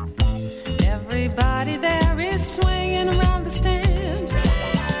 Everybody there is swinging around the stand.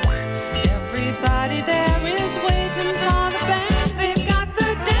 Everybody there is waiting for the band. They've got the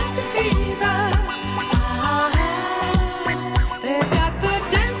dancing fever. They've got the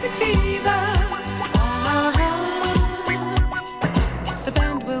dancing fever. The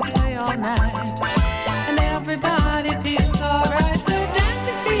band will play all night, and everybody feels alright. The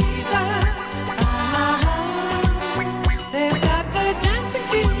dancing fever. They've got the dancing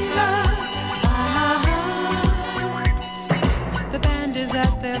fever. The band is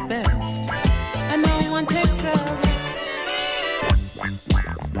at their best, and no one takes a rest.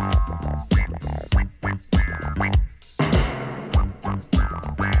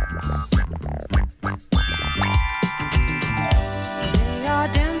 They are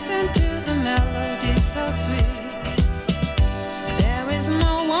dancing to the melody so sweet. There is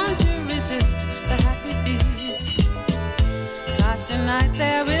no one to resist the happy beat. 'Cause tonight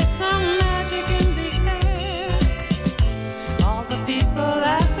there is some magic in the air. All the people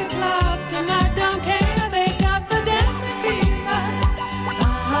at the club tonight don't care. They got the dancing fever.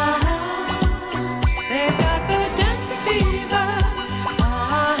 They've got the dancing fever.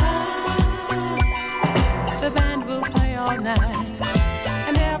 The band will play all night,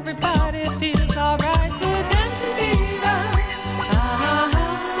 and everybody feels alright. The dancing fever.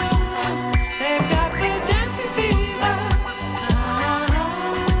 They've got the dancing fever.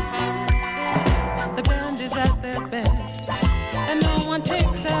 The band is at their best, and no one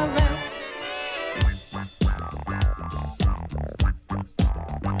takes a rest.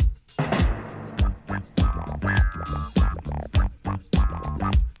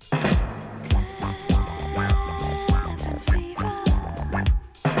 Dancing fever.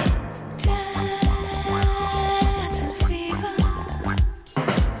 Dancing fever.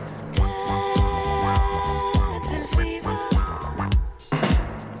 Dancing fever.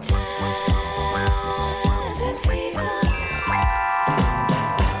 Dancing fever. Dancing fever.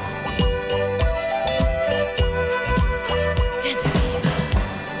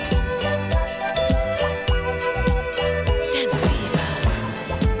 Dancing fever.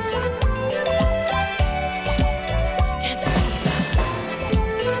 Dancing fever.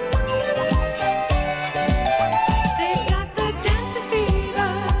 They've got the dancing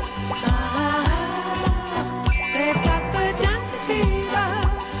fever. They've got the dancing fever.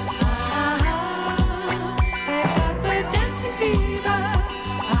 They've got the dancing fever.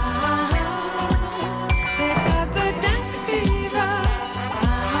 They've got the dancing fever.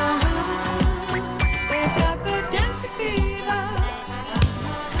 They've got the dancing fever.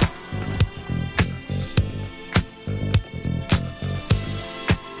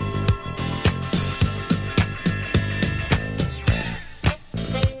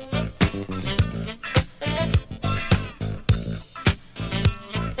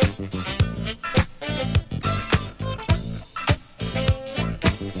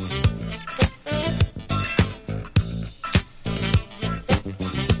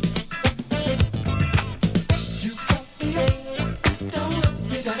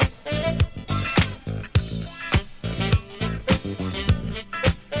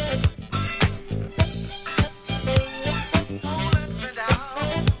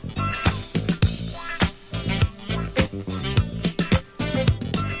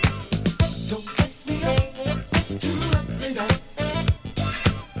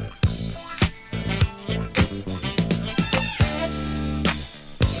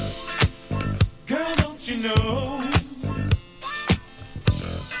 Girl, don't you know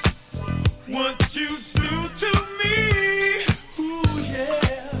what you do to me? Ooh,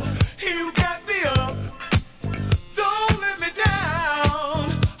 yeah. You got me up. Don't let me down.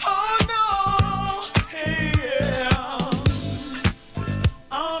 Oh, no. Hey, yeah.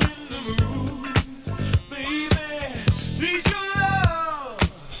 I'm in the mood. Baby, need your love.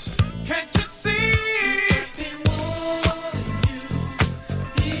 Can't you see?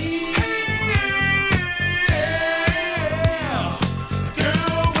 Tell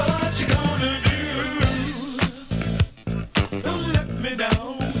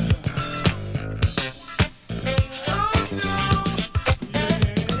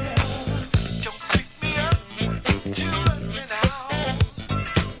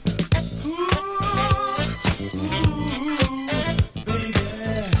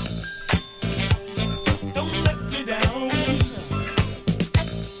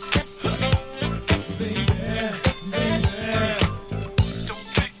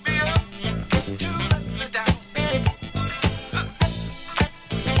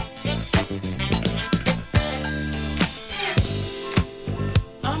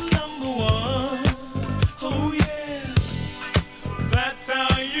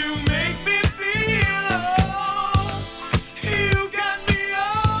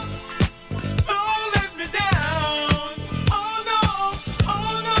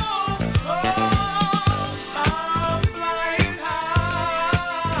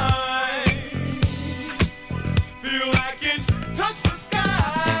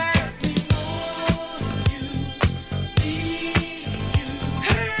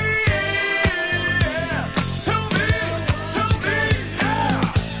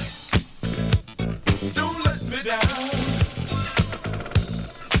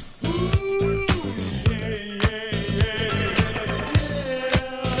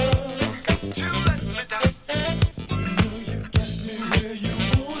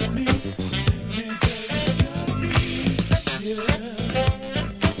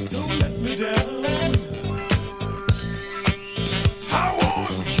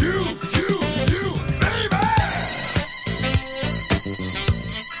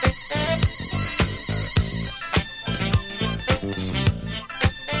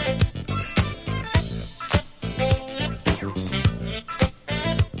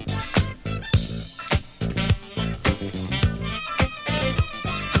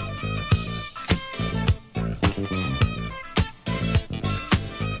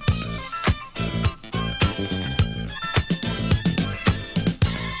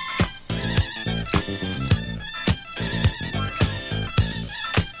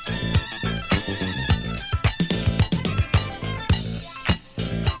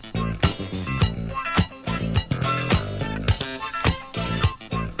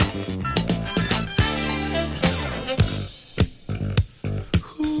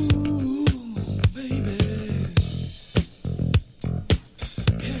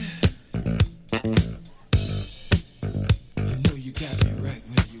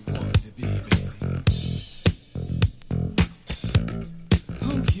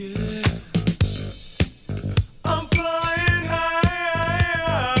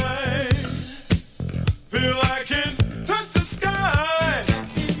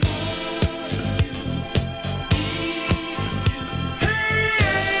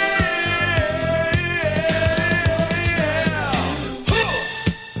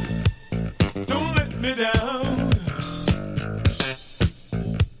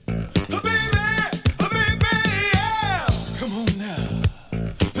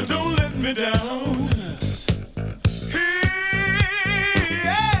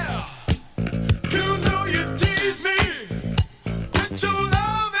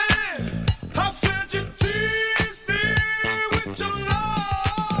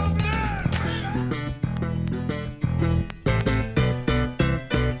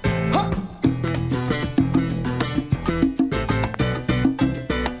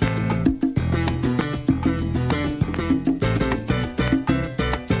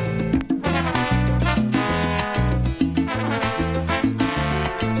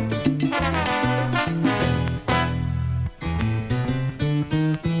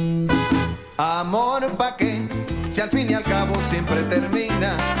Amor pa' qué, si al fin y al cabo siempre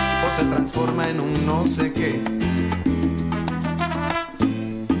termina o se transforma en un no sé qué.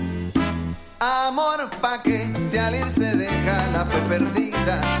 Amor pa' qué, si al irse deja la fe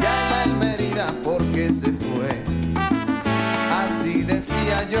perdida, ya la Almerida porque se fue. Así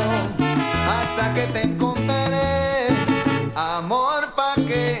decía yo, hasta que te encontraré. Amor pa'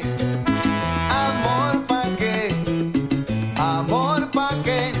 qué, amor pa' qué, amor pa'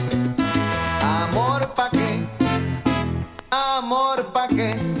 qué, amor pa' qué, amor pa'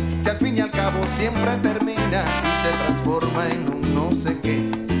 qué, si al fin y al cabo siempre termina y se transforma en un no sé qué.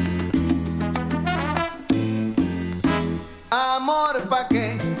 Amor pa'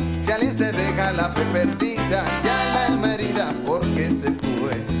 qué, si al irse deja la fe perdida, ya la Almerida porque se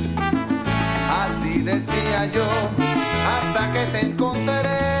fue. Así decía yo, hasta que te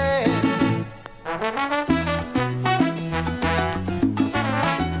encontraré.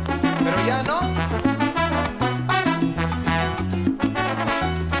 Pero ya no.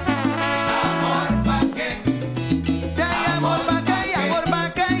 Amor pa' qué, ya hay amor pa' qué, y amor pa'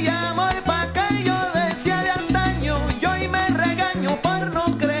 qué, y amor pa' qué. Yo decía de antaño, y hoy me regaño por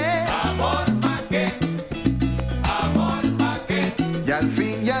no creer. Amor pa' qué, amor pa' qué. Y al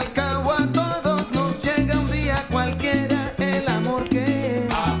fin y al cabo a todos nos llega un día cualquiera el amor que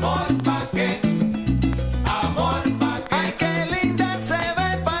es. Amor pa' qué, amor pa' qué. Ay, qué linda se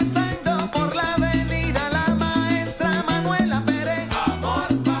ve pasando por la avenida la maestra Manuela Pérez. Amor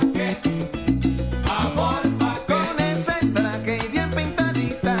pa' qué, amor pa' qué. Con ese traje y bien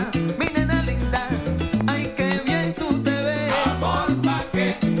pintadita, mi nena linda, ay, qué bien tú te ves. Amor pa'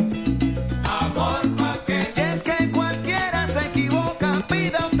 qué, amor pa' qué. Y es que cualquiera se equivoca,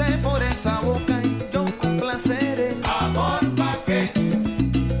 pida usted por esa boca y yo con placeres. Amor pa' qué,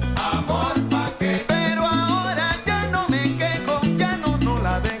 amor pa' qué. Pero ahora ya no me quejo, ya no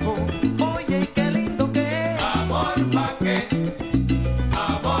la dejo. Oye, qué lindo que es. Amor pa' qué,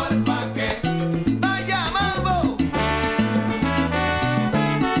 amor pa' qué. Vaya mambo.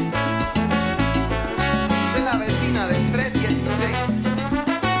 Esa es la vecina del 316.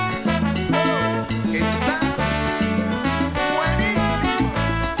 Está buenísimo.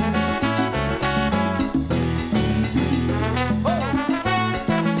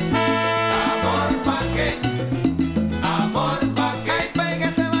 Amor pa' qué, amor pa' qué. Ay,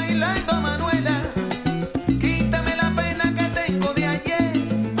 pégase bailando, Manuela, quítame la pena que tengo de ayer.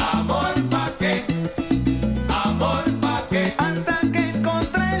 Amor pa' qué, amor pa' qué. Hasta que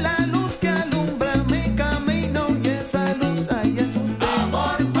encontré la luz que alumbra mi camino y esa luz ahí es usted.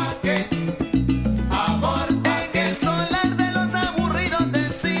 Amor pa' qué, amor pa' qué. En el solar de los aburridos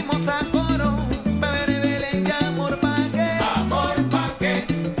decimos a coro, bebé, vele y amor pa' qué. Amor pa' qué,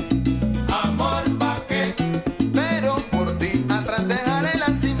 amor pa' qué. Pero por ti atrás dejaré la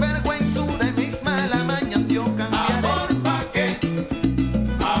sinvergüenzura y mis malas mañas yo cambiaré. Amor pa' qué,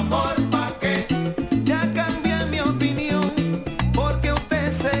 amor pa' qué. Ya cambié mi opinión porque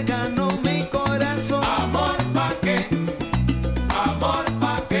usted se ganó mi corazón. Amor pa' qué, amor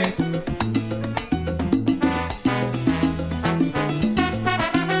pa' qué.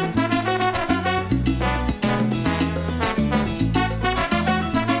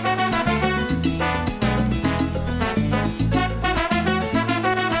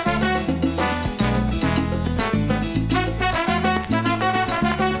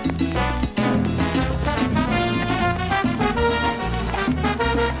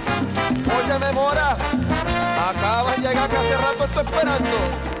 Óyeme, mora, acaba de llegar que hace rato estoy esperando.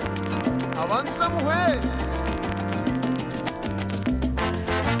 Avanza, mujer.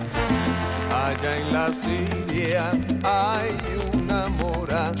 Allá en la Siria hay una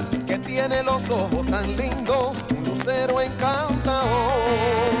mora que tiene los ojos tan lindos, un lucero encantador.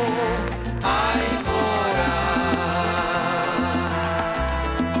 Ay, mora.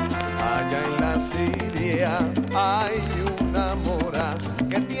 Allá en la Siria hay una mora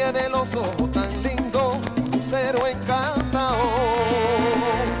que tiene los ojos tan lindos, un lucero encantador.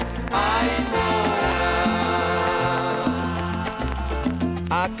 Ay,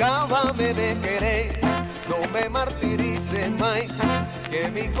 mora, acábame de querer, no me martirices más, que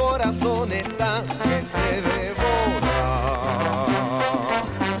mi corazón está que se devora.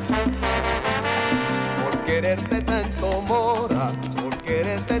 Por quererte tanto, mora, por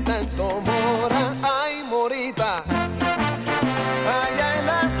quererte tanto, mora. Ay, morita. Allá en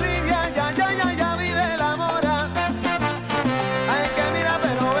la Siria, ya vive la mora. Ay, que mira,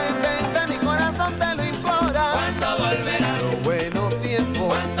 pero vente, mi corazón te lo implora. ¿Cuándo volverá? Los buenos tiempos.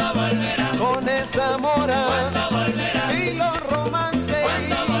 ¿Cuándo volverá? Con esa mora. ¿Cuándo volverá? Y los romances.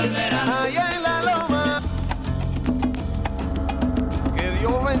 ¿Cuándo volverá? Allá en la loma. Que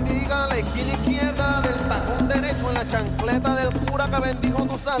Dios bendiga la esquina izquierda del tacón derecho en la chancleta del cura que bendijo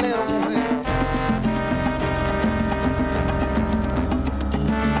tu salero, mujer.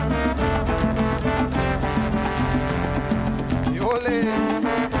 Y ole.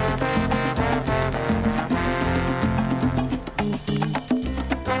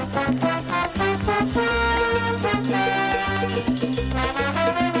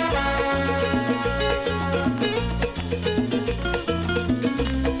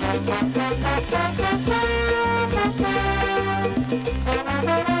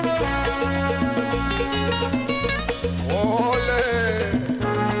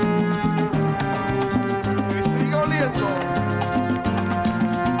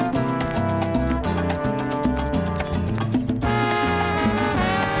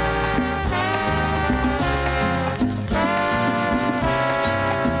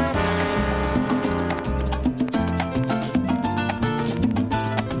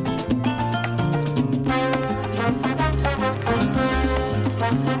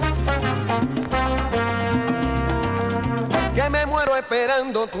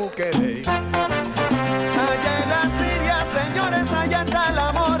 Esperando tu querer. Allá en la Siria, señores, allá está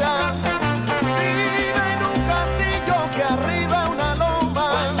la mora. Vive en un castillo que arriba una loma.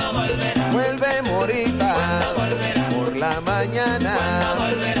 Vuelve morita por la mañana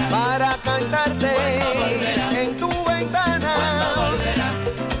para cantarte en tu ventana.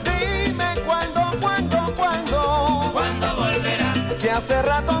 Dime cuándo volverá. Que hace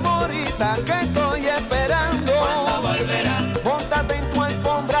rato morita que estoy esperando. ¿Cuándo volverá? Móntate en tu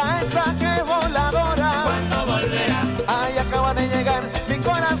alfombra esa que es voladora. ¿Cuándo volverá? Ahí acaba de llegar, mi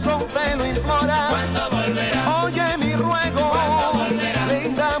corazón te lo implora. ¿Cuándo volverá? Oye mi ruego, ¿cuándo volverá?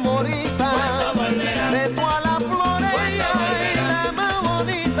 Linda morita, ¿cuándo volverá? De todas las flores y la más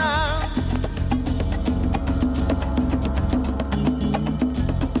bonita.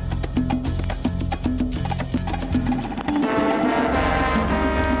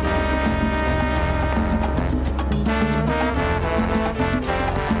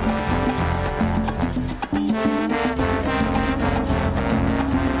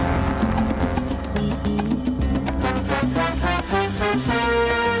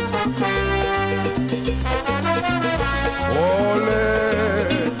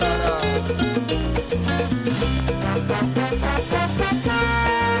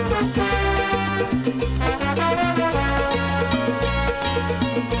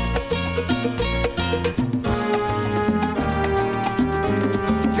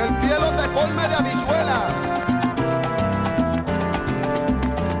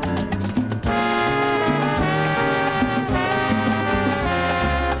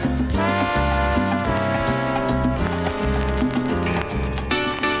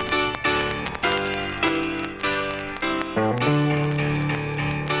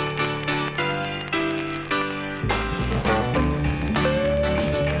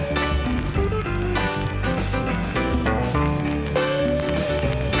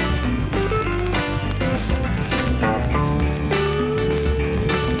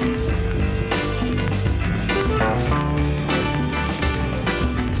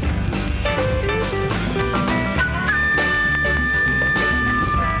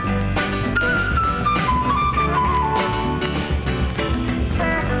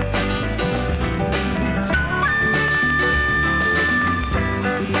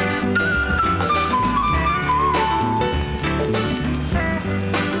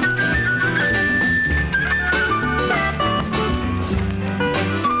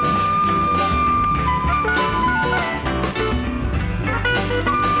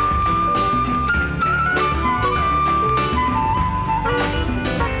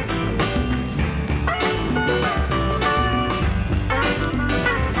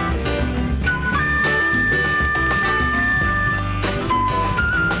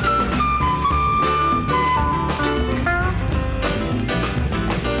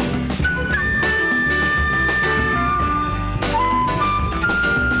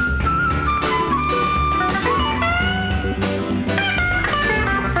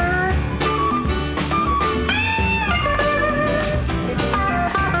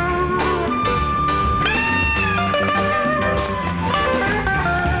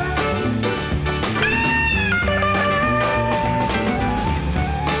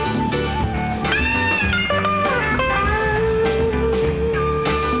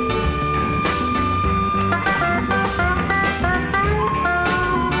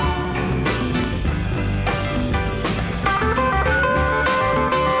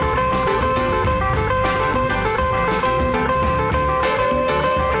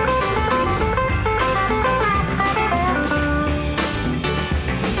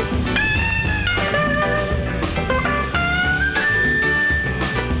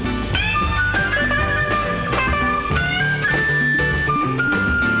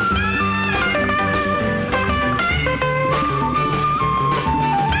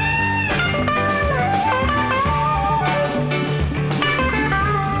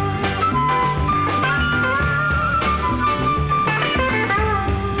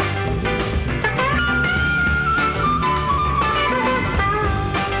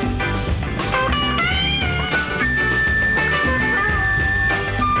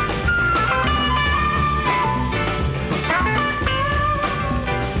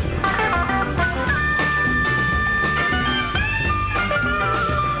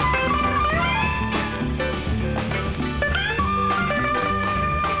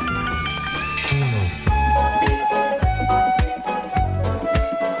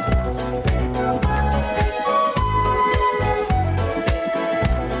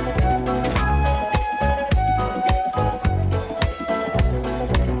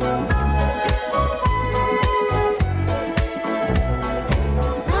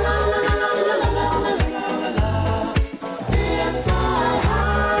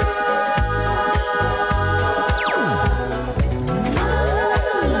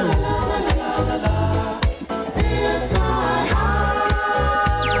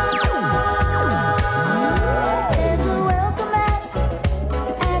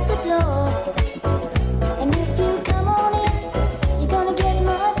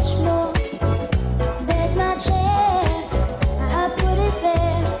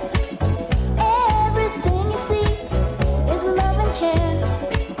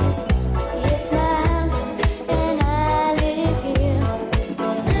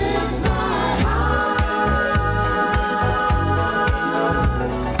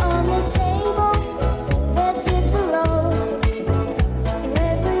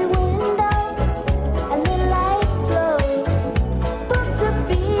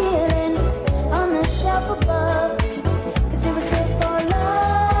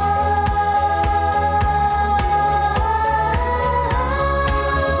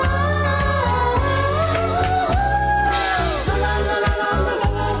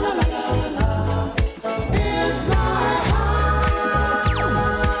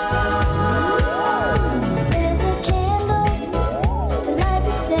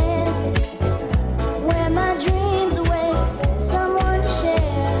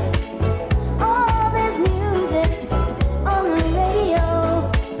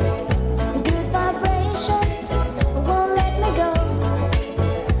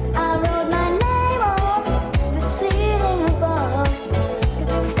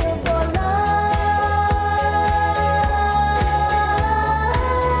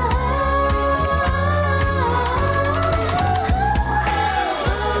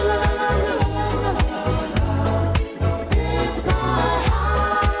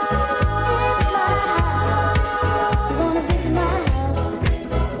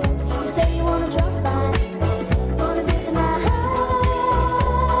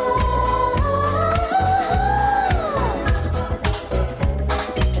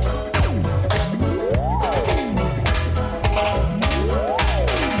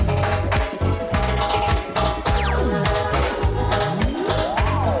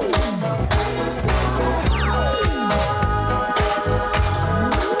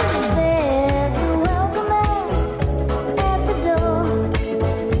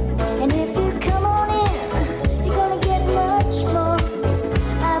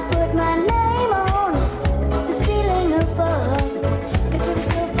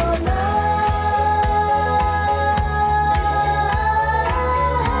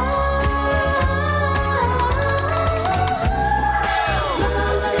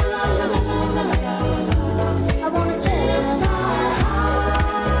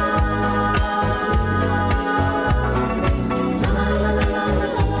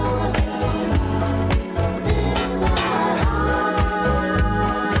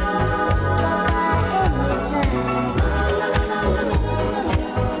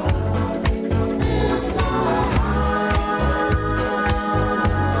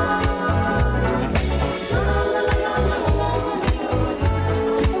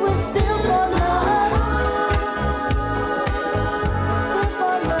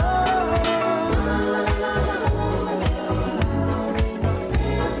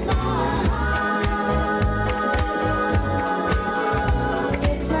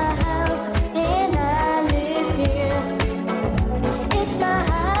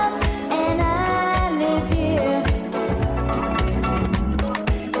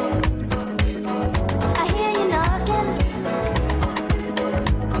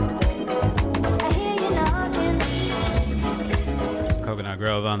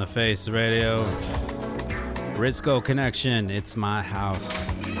 12 on the Face Radio. Risco Connection, It's My House.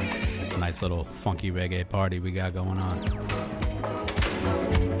 Nice little funky reggae party we got going on.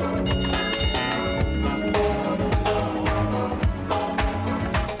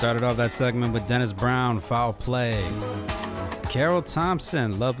 Started off that segment with Dennis Brown, Foul Play. Carol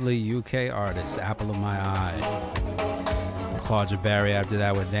Thompson, lovely UK artist, Apple of My Eye. Claudia Barry after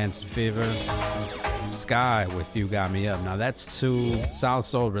that with Dancing Fever. Sky with You Got Me Up. Now that's two South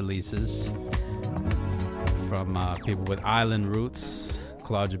Soul releases from people with island roots.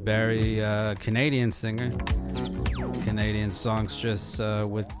 Claudia Barry, Canadian singer, Canadian songstress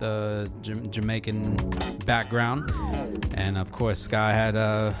with Jamaican background. And of course Sky had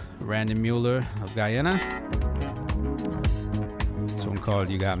Randy Mueller of Guyana. This one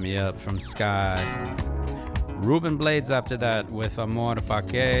called You Got Me Up from Sky. Ruben Blades after that with Amor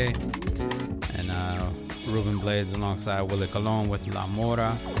Paque. Ruben Blades alongside Willie Colon with La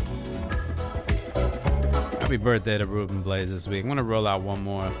Mora. Happy birthday to Ruben Blades this week. I'm going to roll out one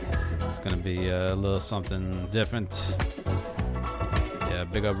more. It's going to be a little something different. Yeah,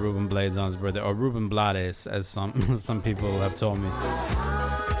 big up Ruben Blades on his birthday. Or Ruben Blades, as some people have told me.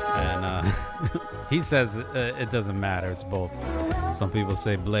 And he says it doesn't matter. It's both. Some people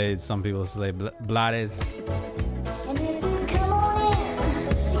say Blades. Some people say Blades.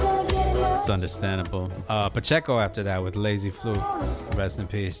 It's understandable. Pacheco after that with Lazy Flute. Rest in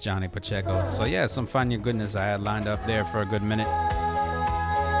peace, Johnny Pacheco. So yeah, some fun your goodness I had lined up there for a good minute.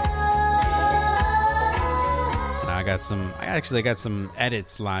 And I actually got some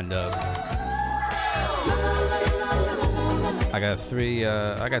edits lined up. I got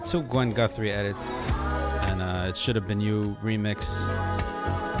two Gwen Guthrie edits. And It Should Have Been You remix.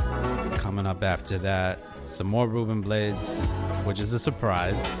 Coming up after that. Some more Ruben Blades, which is a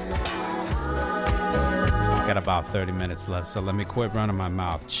surprise. Got about 30 minutes left, so let me quit running my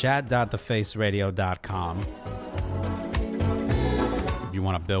mouth. Chat.thefaceradio.com. If you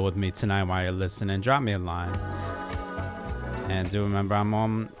want to build with me tonight while you're listening, drop me a line. And do remember, I'm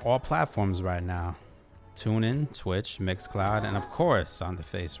on all platforms right now. TuneIn, Twitch, Mixcloud, and of course on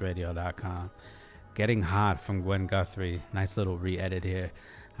thefaceradio.com. Getting Hot from Gwen Guthrie. Nice little re-edit here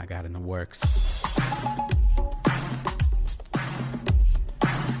I got in the works.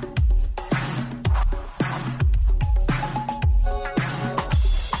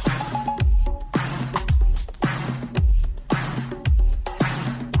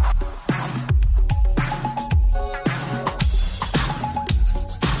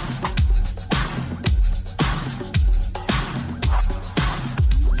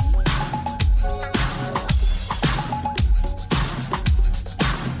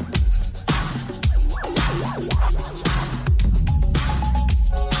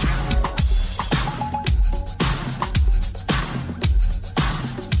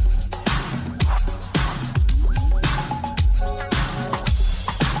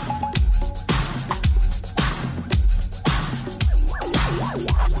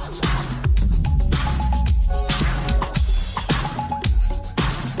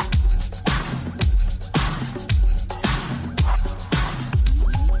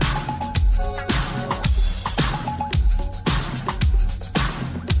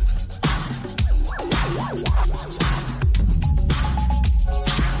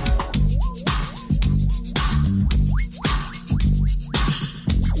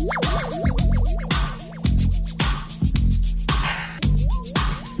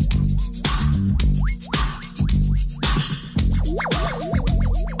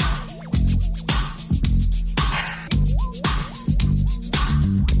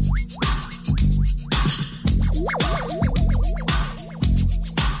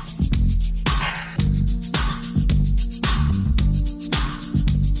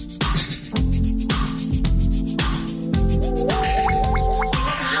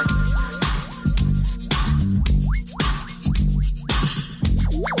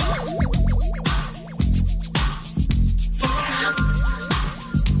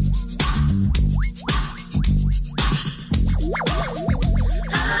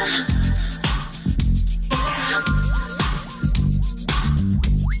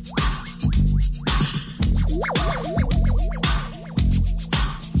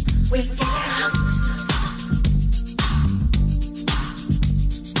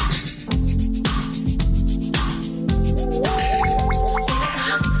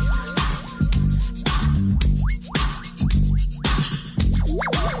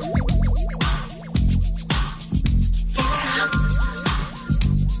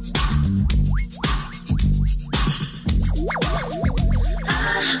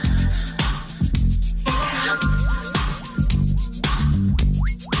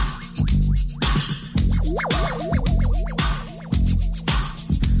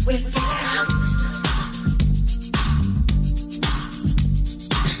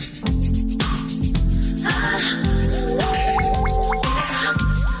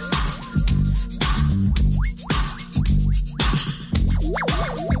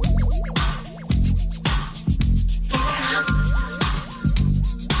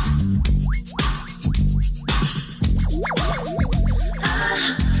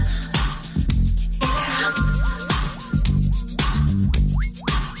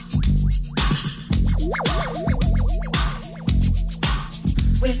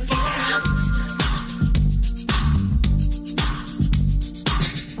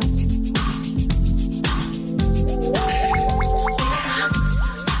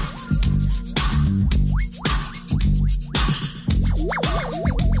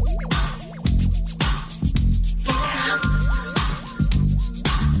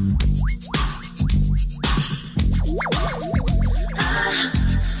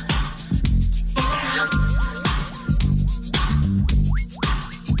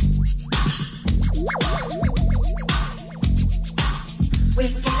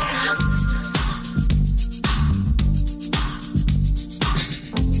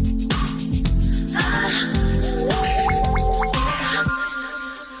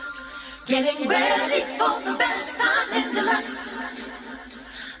 Getting ready for the best time in your life.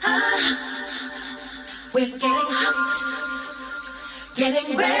 We're getting hot.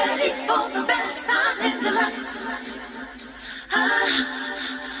 Getting ready for the best time in your life.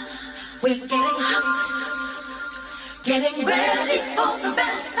 We're getting hot. Getting ready for the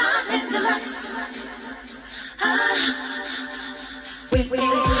best time in your life. We're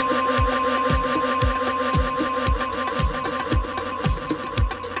getting hot.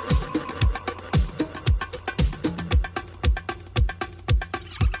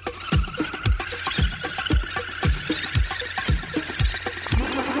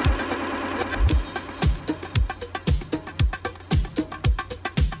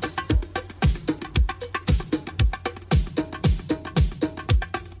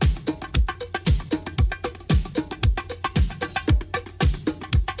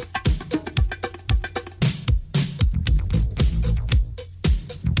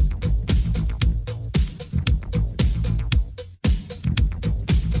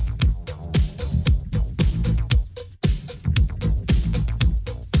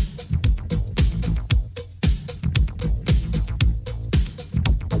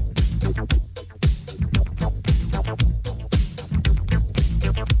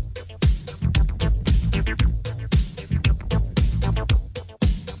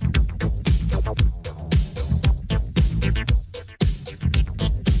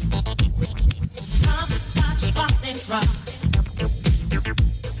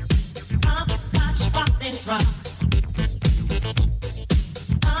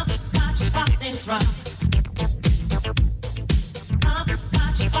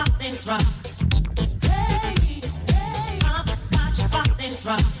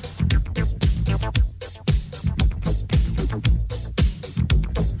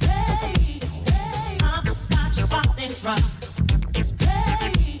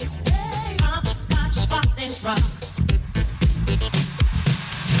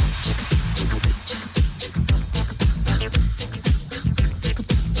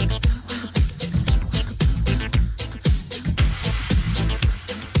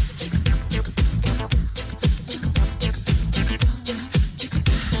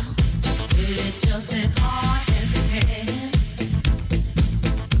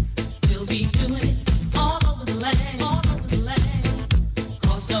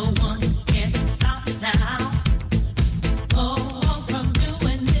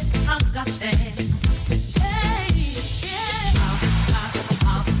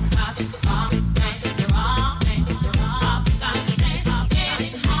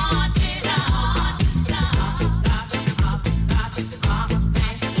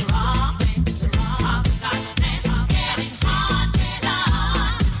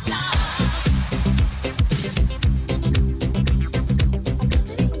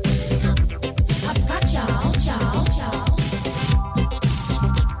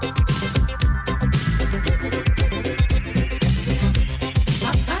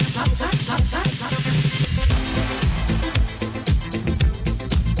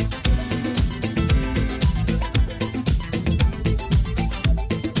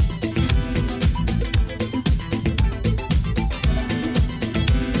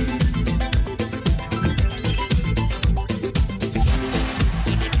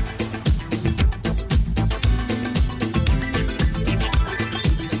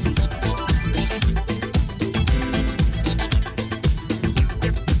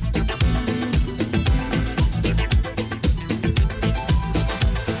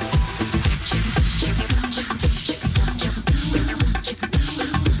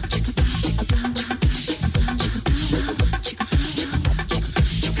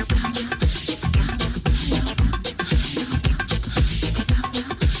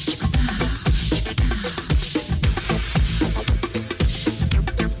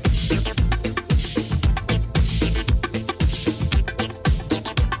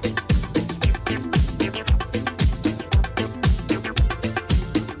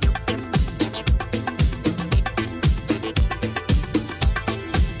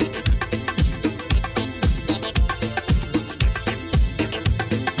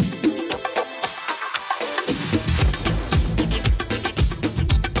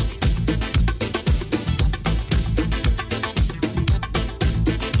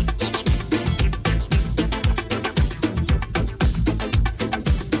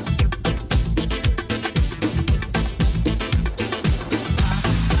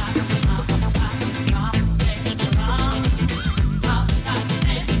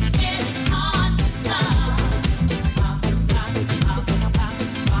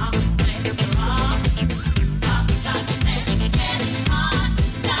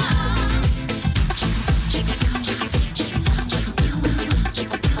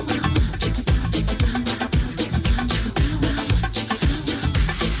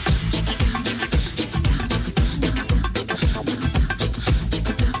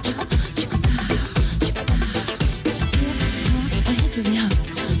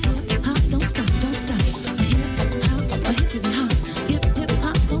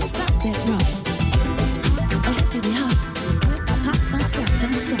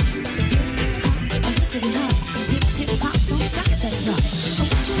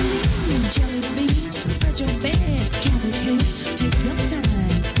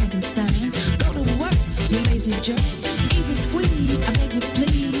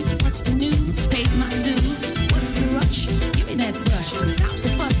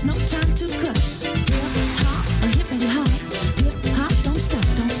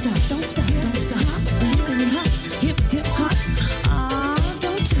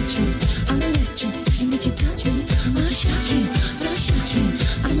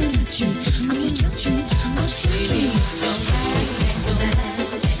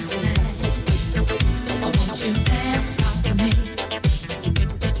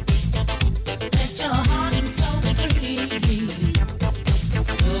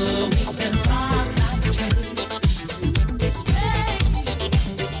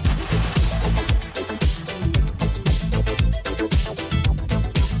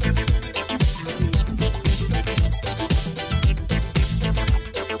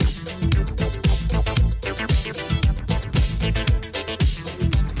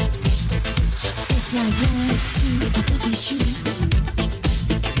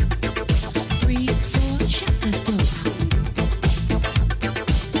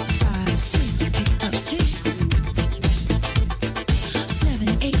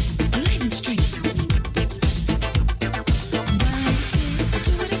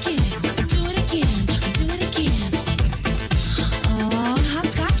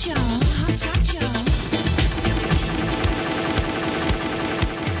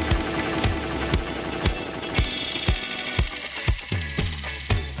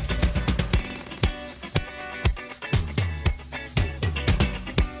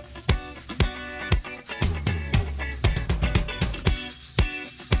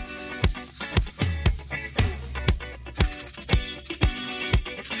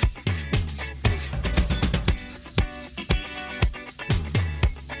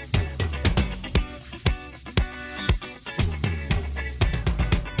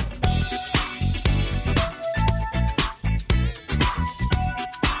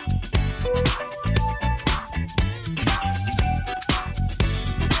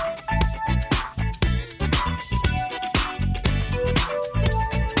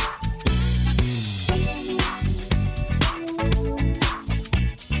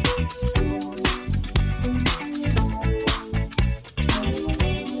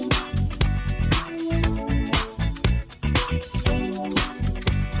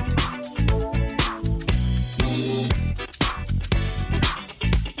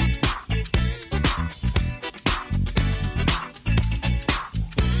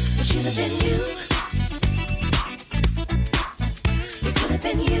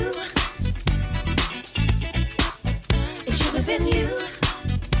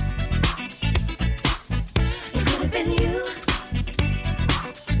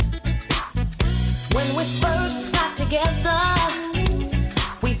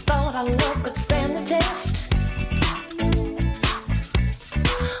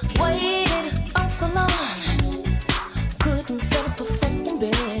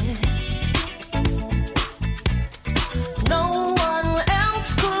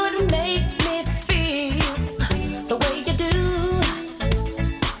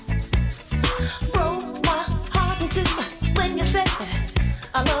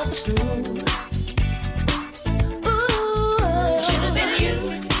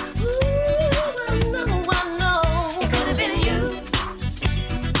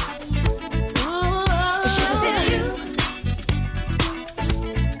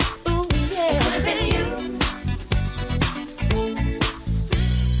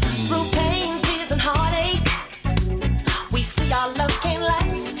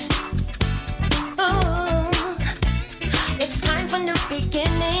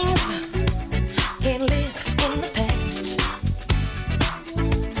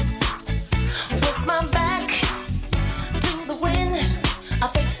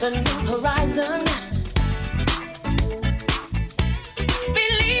 a new horizon.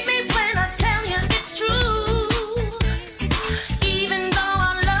 Believe me when I tell you it's true. Even though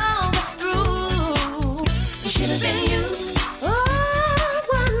our love is through, it should have been you. Oh,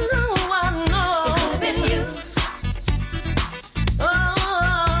 I know. It could have been you.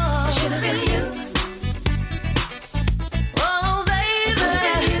 Oh, it should have been you. Oh,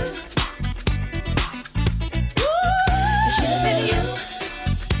 baby. It should have been you.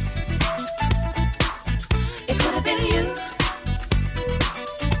 It could have been you.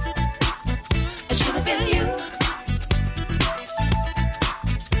 It should have been you.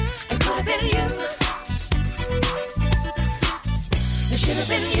 It could have been you. It should have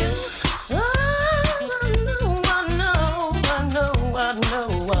been you. Oh,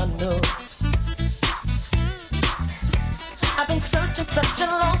 I know. I've been searching such a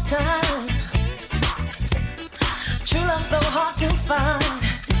long time. True love so hard to find.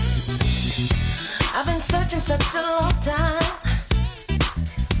 I've been searching such a long time.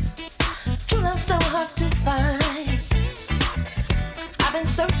 True love so hard to find. I've been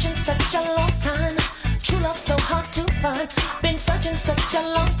searching such a long time. True love so hard to find. Been searching such a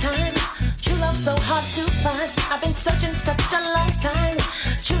long time. True love so hard to find. I've been searching such a long time.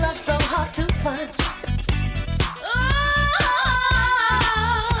 True love so hard to find.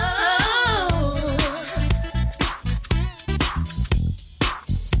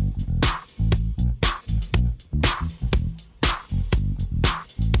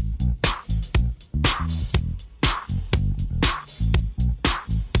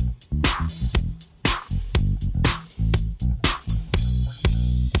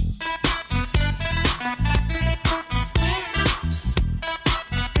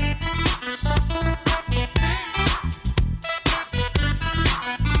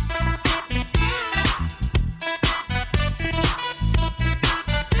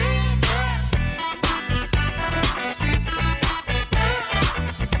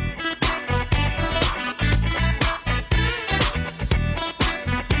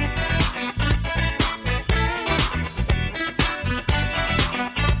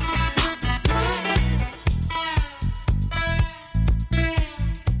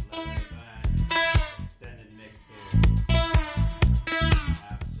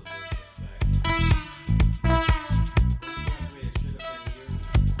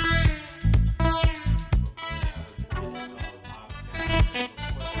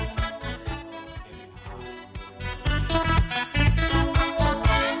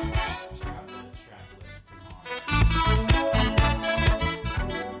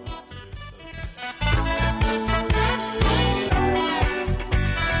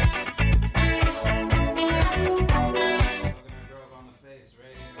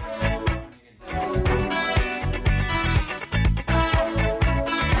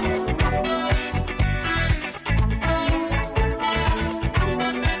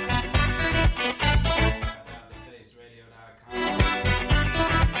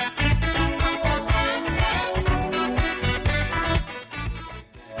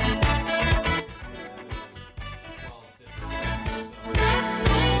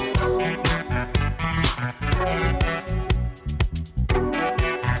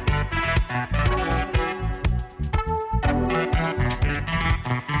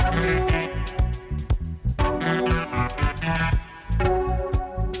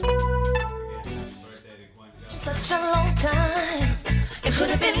 Such a long time. It could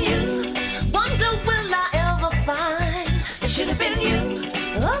have been you. Wonder will I ever find? It should have been you.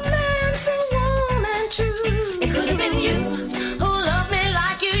 A man so warm and true. It could have been you who loved me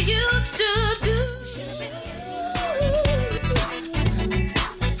like you used to do.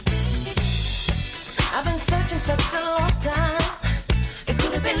 I've been searching such a long time. It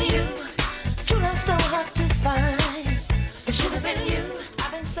could have been you. True love so hard to find. It should have been you.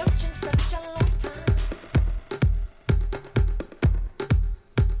 I've been searching such a long time.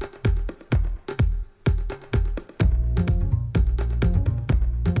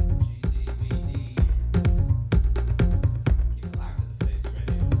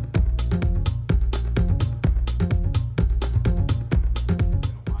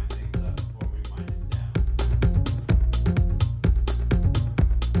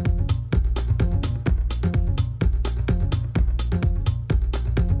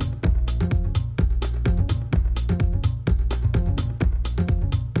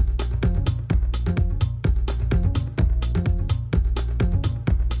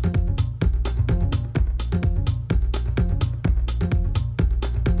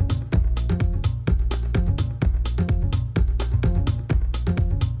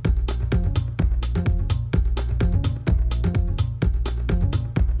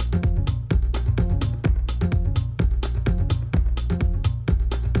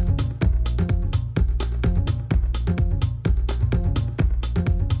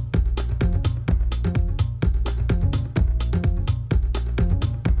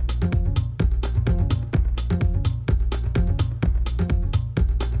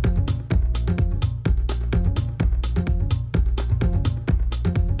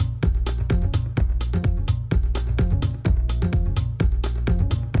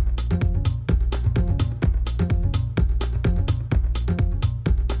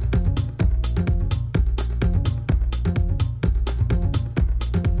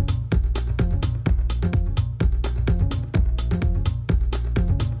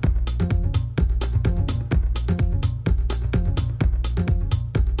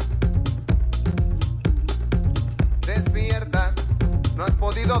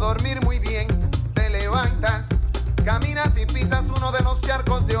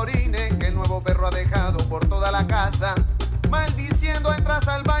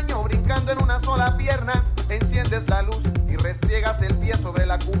 pierna, enciendes la luz y restriegas el pie sobre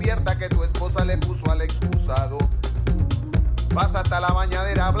la cubierta que tu esposa le puso al excusado. Vas hasta la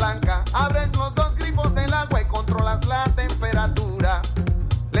bañadera blanca, abres los dos grifos del agua y controlas la temperatura.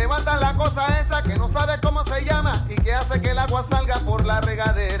 Levantas la cosa esa que no sabe cómo se llama y que hace que el agua salga por la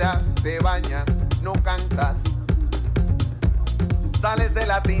regadera. Te bañas, no cantas. Sales de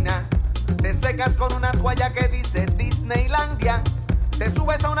la tina, te secas con una toalla que dice Disneylandia. Te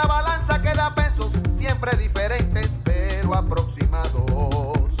subes a una balanza que da pesos, siempre diferentes pero aproximados.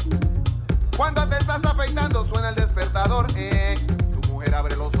 Cuando te estás afeitando suena el despertador. Tu mujer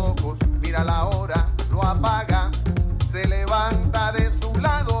abre los ojos, mira la hora, lo apaga. Se levanta de su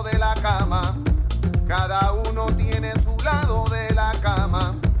lado de la cama. Cada uno tiene su lado de la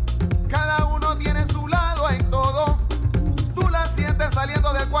cama. Cada uno tiene su lado en todo. Tú la sientes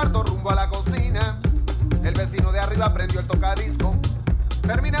saliendo del cuarto rumbo a la cocina. El vecino de arriba prendió el tocadisco.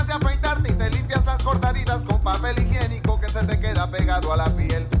 Terminas de afeitarte y te limpias las cortaditas con papel higiénico que se te queda pegado a la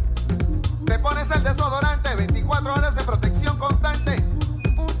piel. Te pones el desodorante, 24 horas de protección constante.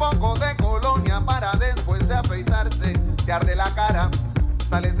 Un poco de colonia para después de afeitarse. Te arde la cara,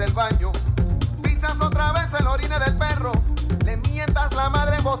 sales del baño. Pisas otra vez el orine del perro. Le mientas la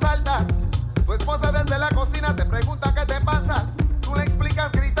madre en voz alta. Tu esposa desde la cocina te pregunta qué te pasa. Tú le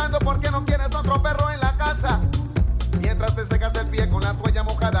explicas gritando por qué no quieres otro perro en la casa. Mientras te secas el pie con la toalla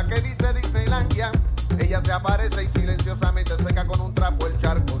mojada que dice Disneylandia, ella se aparece y silenciosamente seca con un trapo el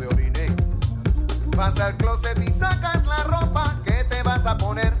charco de orine. Vas al closet y sacas la ropa que te vas a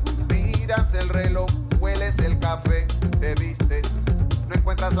poner. Miras el reloj, hueles el café, te vistes, no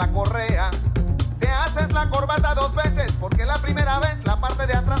encuentras la correa. Te haces la corbata 2 veces porque la primera vez la parte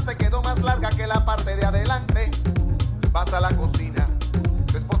de atrás te quedó más larga que la parte de adelante. Vas a la cocina,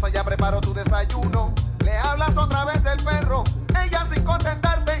 tu esposa ya preparó tu desayuno. Le hablas otra vez del perro, ella sin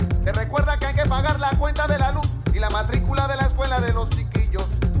contentarte te recuerda que hay que pagar la cuenta de la luz y la matrícula de la escuela de los chiquillos.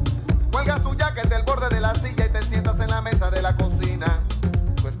 Cuelgas tu jacket del borde de la silla y te sientas en la mesa de la cocina.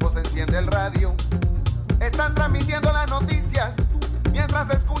 Tu esposa enciende el radio, están transmitiendo las noticias. Mientras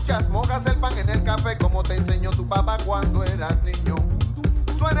escuchas, mojas el pan en el café como te enseñó tu papá cuando eras niño.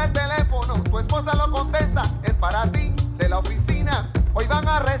 Suena el teléfono, tu esposa lo contesta, es para ti, de la oficina. Hoy van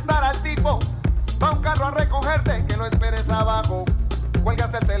a arrestar al tipo, va un carro a recogerte, que lo esperes abajo.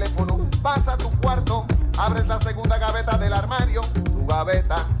 Cuelgas el teléfono, vas a tu cuarto, abres la segunda gaveta del armario, tu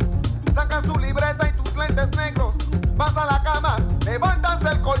gaveta. Sacas tu libreta y tus lentes negros, vas a la cama, levantas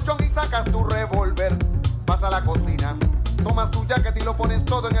el colchón y sacas tu revólver. Vas a la cocina, tomas tu jacket y lo pones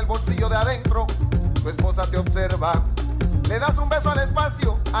todo en el bolsillo de adentro. Tu esposa te observa, le das un beso al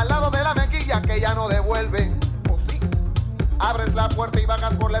espacio, al lado de la mejilla que ya no devuelve. ¿O sí? Abres la puerta y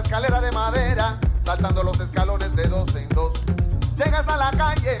bajas por la escalera de madera, saltando los escalones de 2 en 2. Llegas a la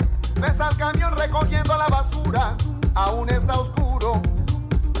calle, ves al camión recogiendo la basura. Aún está oscuro,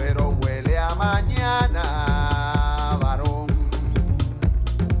 pero huele a mañana, varón.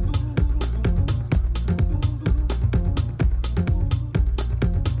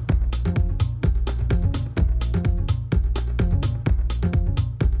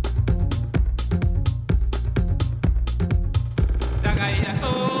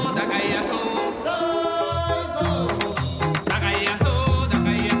 Dagayaso,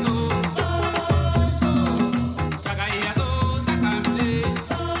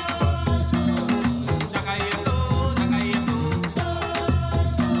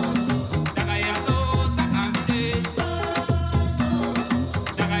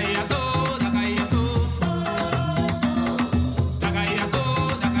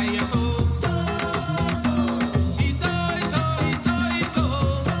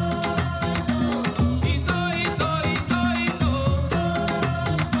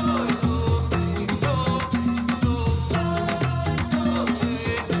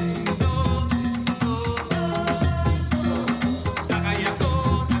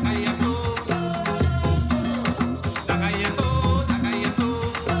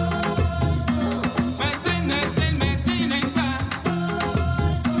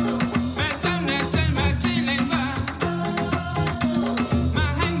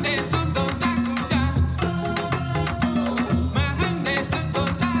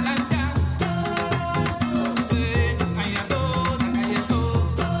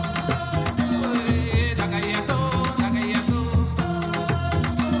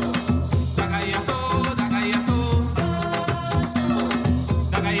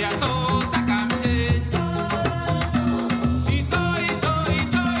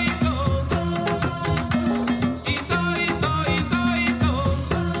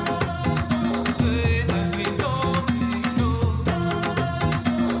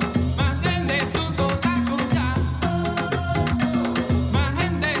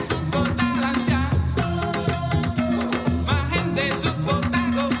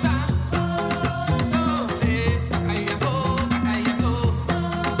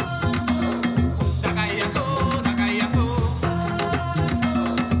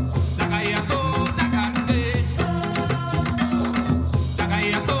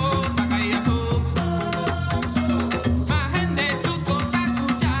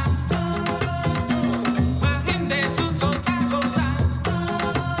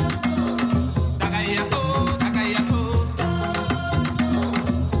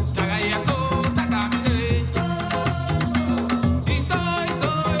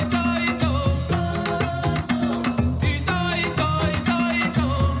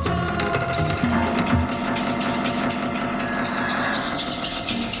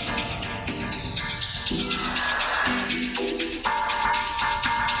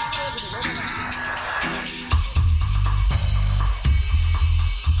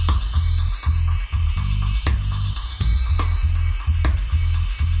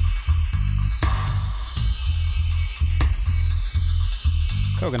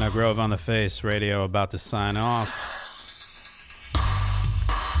 Coconut Grove on the Face Radio about to sign off.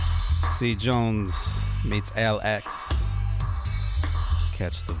 C. Jones meets LX.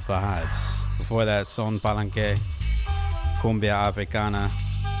 Catch the vibes. Before that, Son Palanque, Cumbia Africana,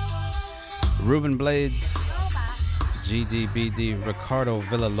 Ruben Blades, GDBD, Ricardo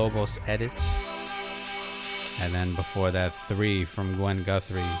Villalobos edit. And then before that, 3 from Gwen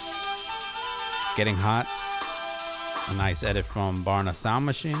Guthrie, Getting Hot. A nice edit from Barna Sound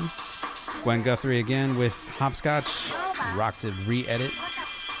Machine. Gwen Guthrie again with Hopscotch, Rocked It re-edit.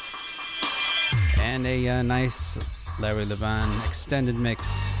 And a nice Larry Levan extended mix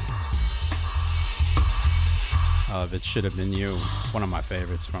of It Should Have Been You, one of my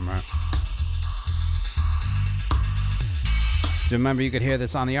favorites from her. Do remember you could hear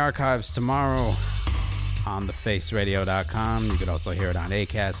this on the archives tomorrow on thefaceradio.com. You could also hear it on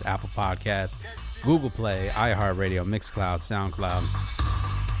Acast, Apple Podcasts, Google Play, iHeartRadio, Mixcloud, SoundCloud.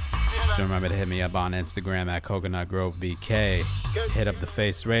 So remember to hit me up on Instagram at Coconut Grove BK. Hit up The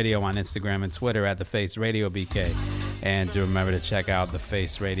Face Radio on Instagram and Twitter at The Face Radio BK. And do remember to check out The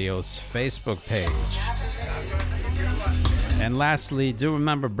Face Radio's Facebook page. And lastly, do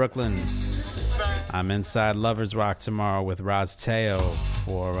remember Brooklyn. I'm inside Lovers Rock tomorrow with Roz Teo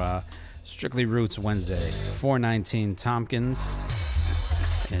for Strictly Roots Wednesday, 419 Tompkins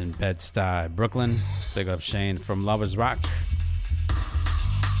in Bed-Stuy, Brooklyn. Big up Shane from Lovers Rock.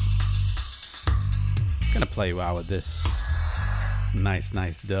 Gonna play you out with this nice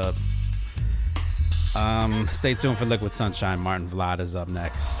dub. Stay tuned for Liquid Sunshine. Martin Vlad is up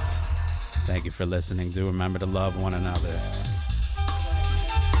next. Thank you for listening. Do remember to love one another.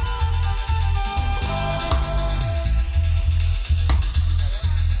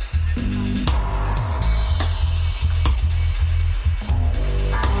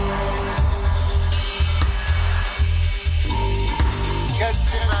 Catch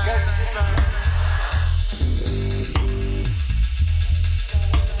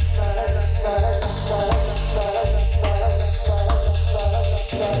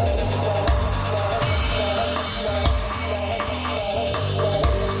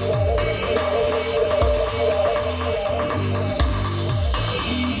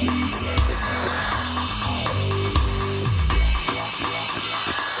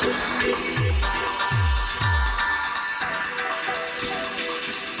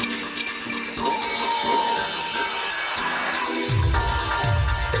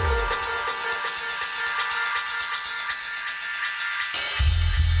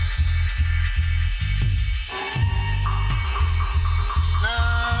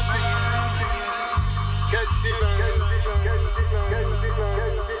the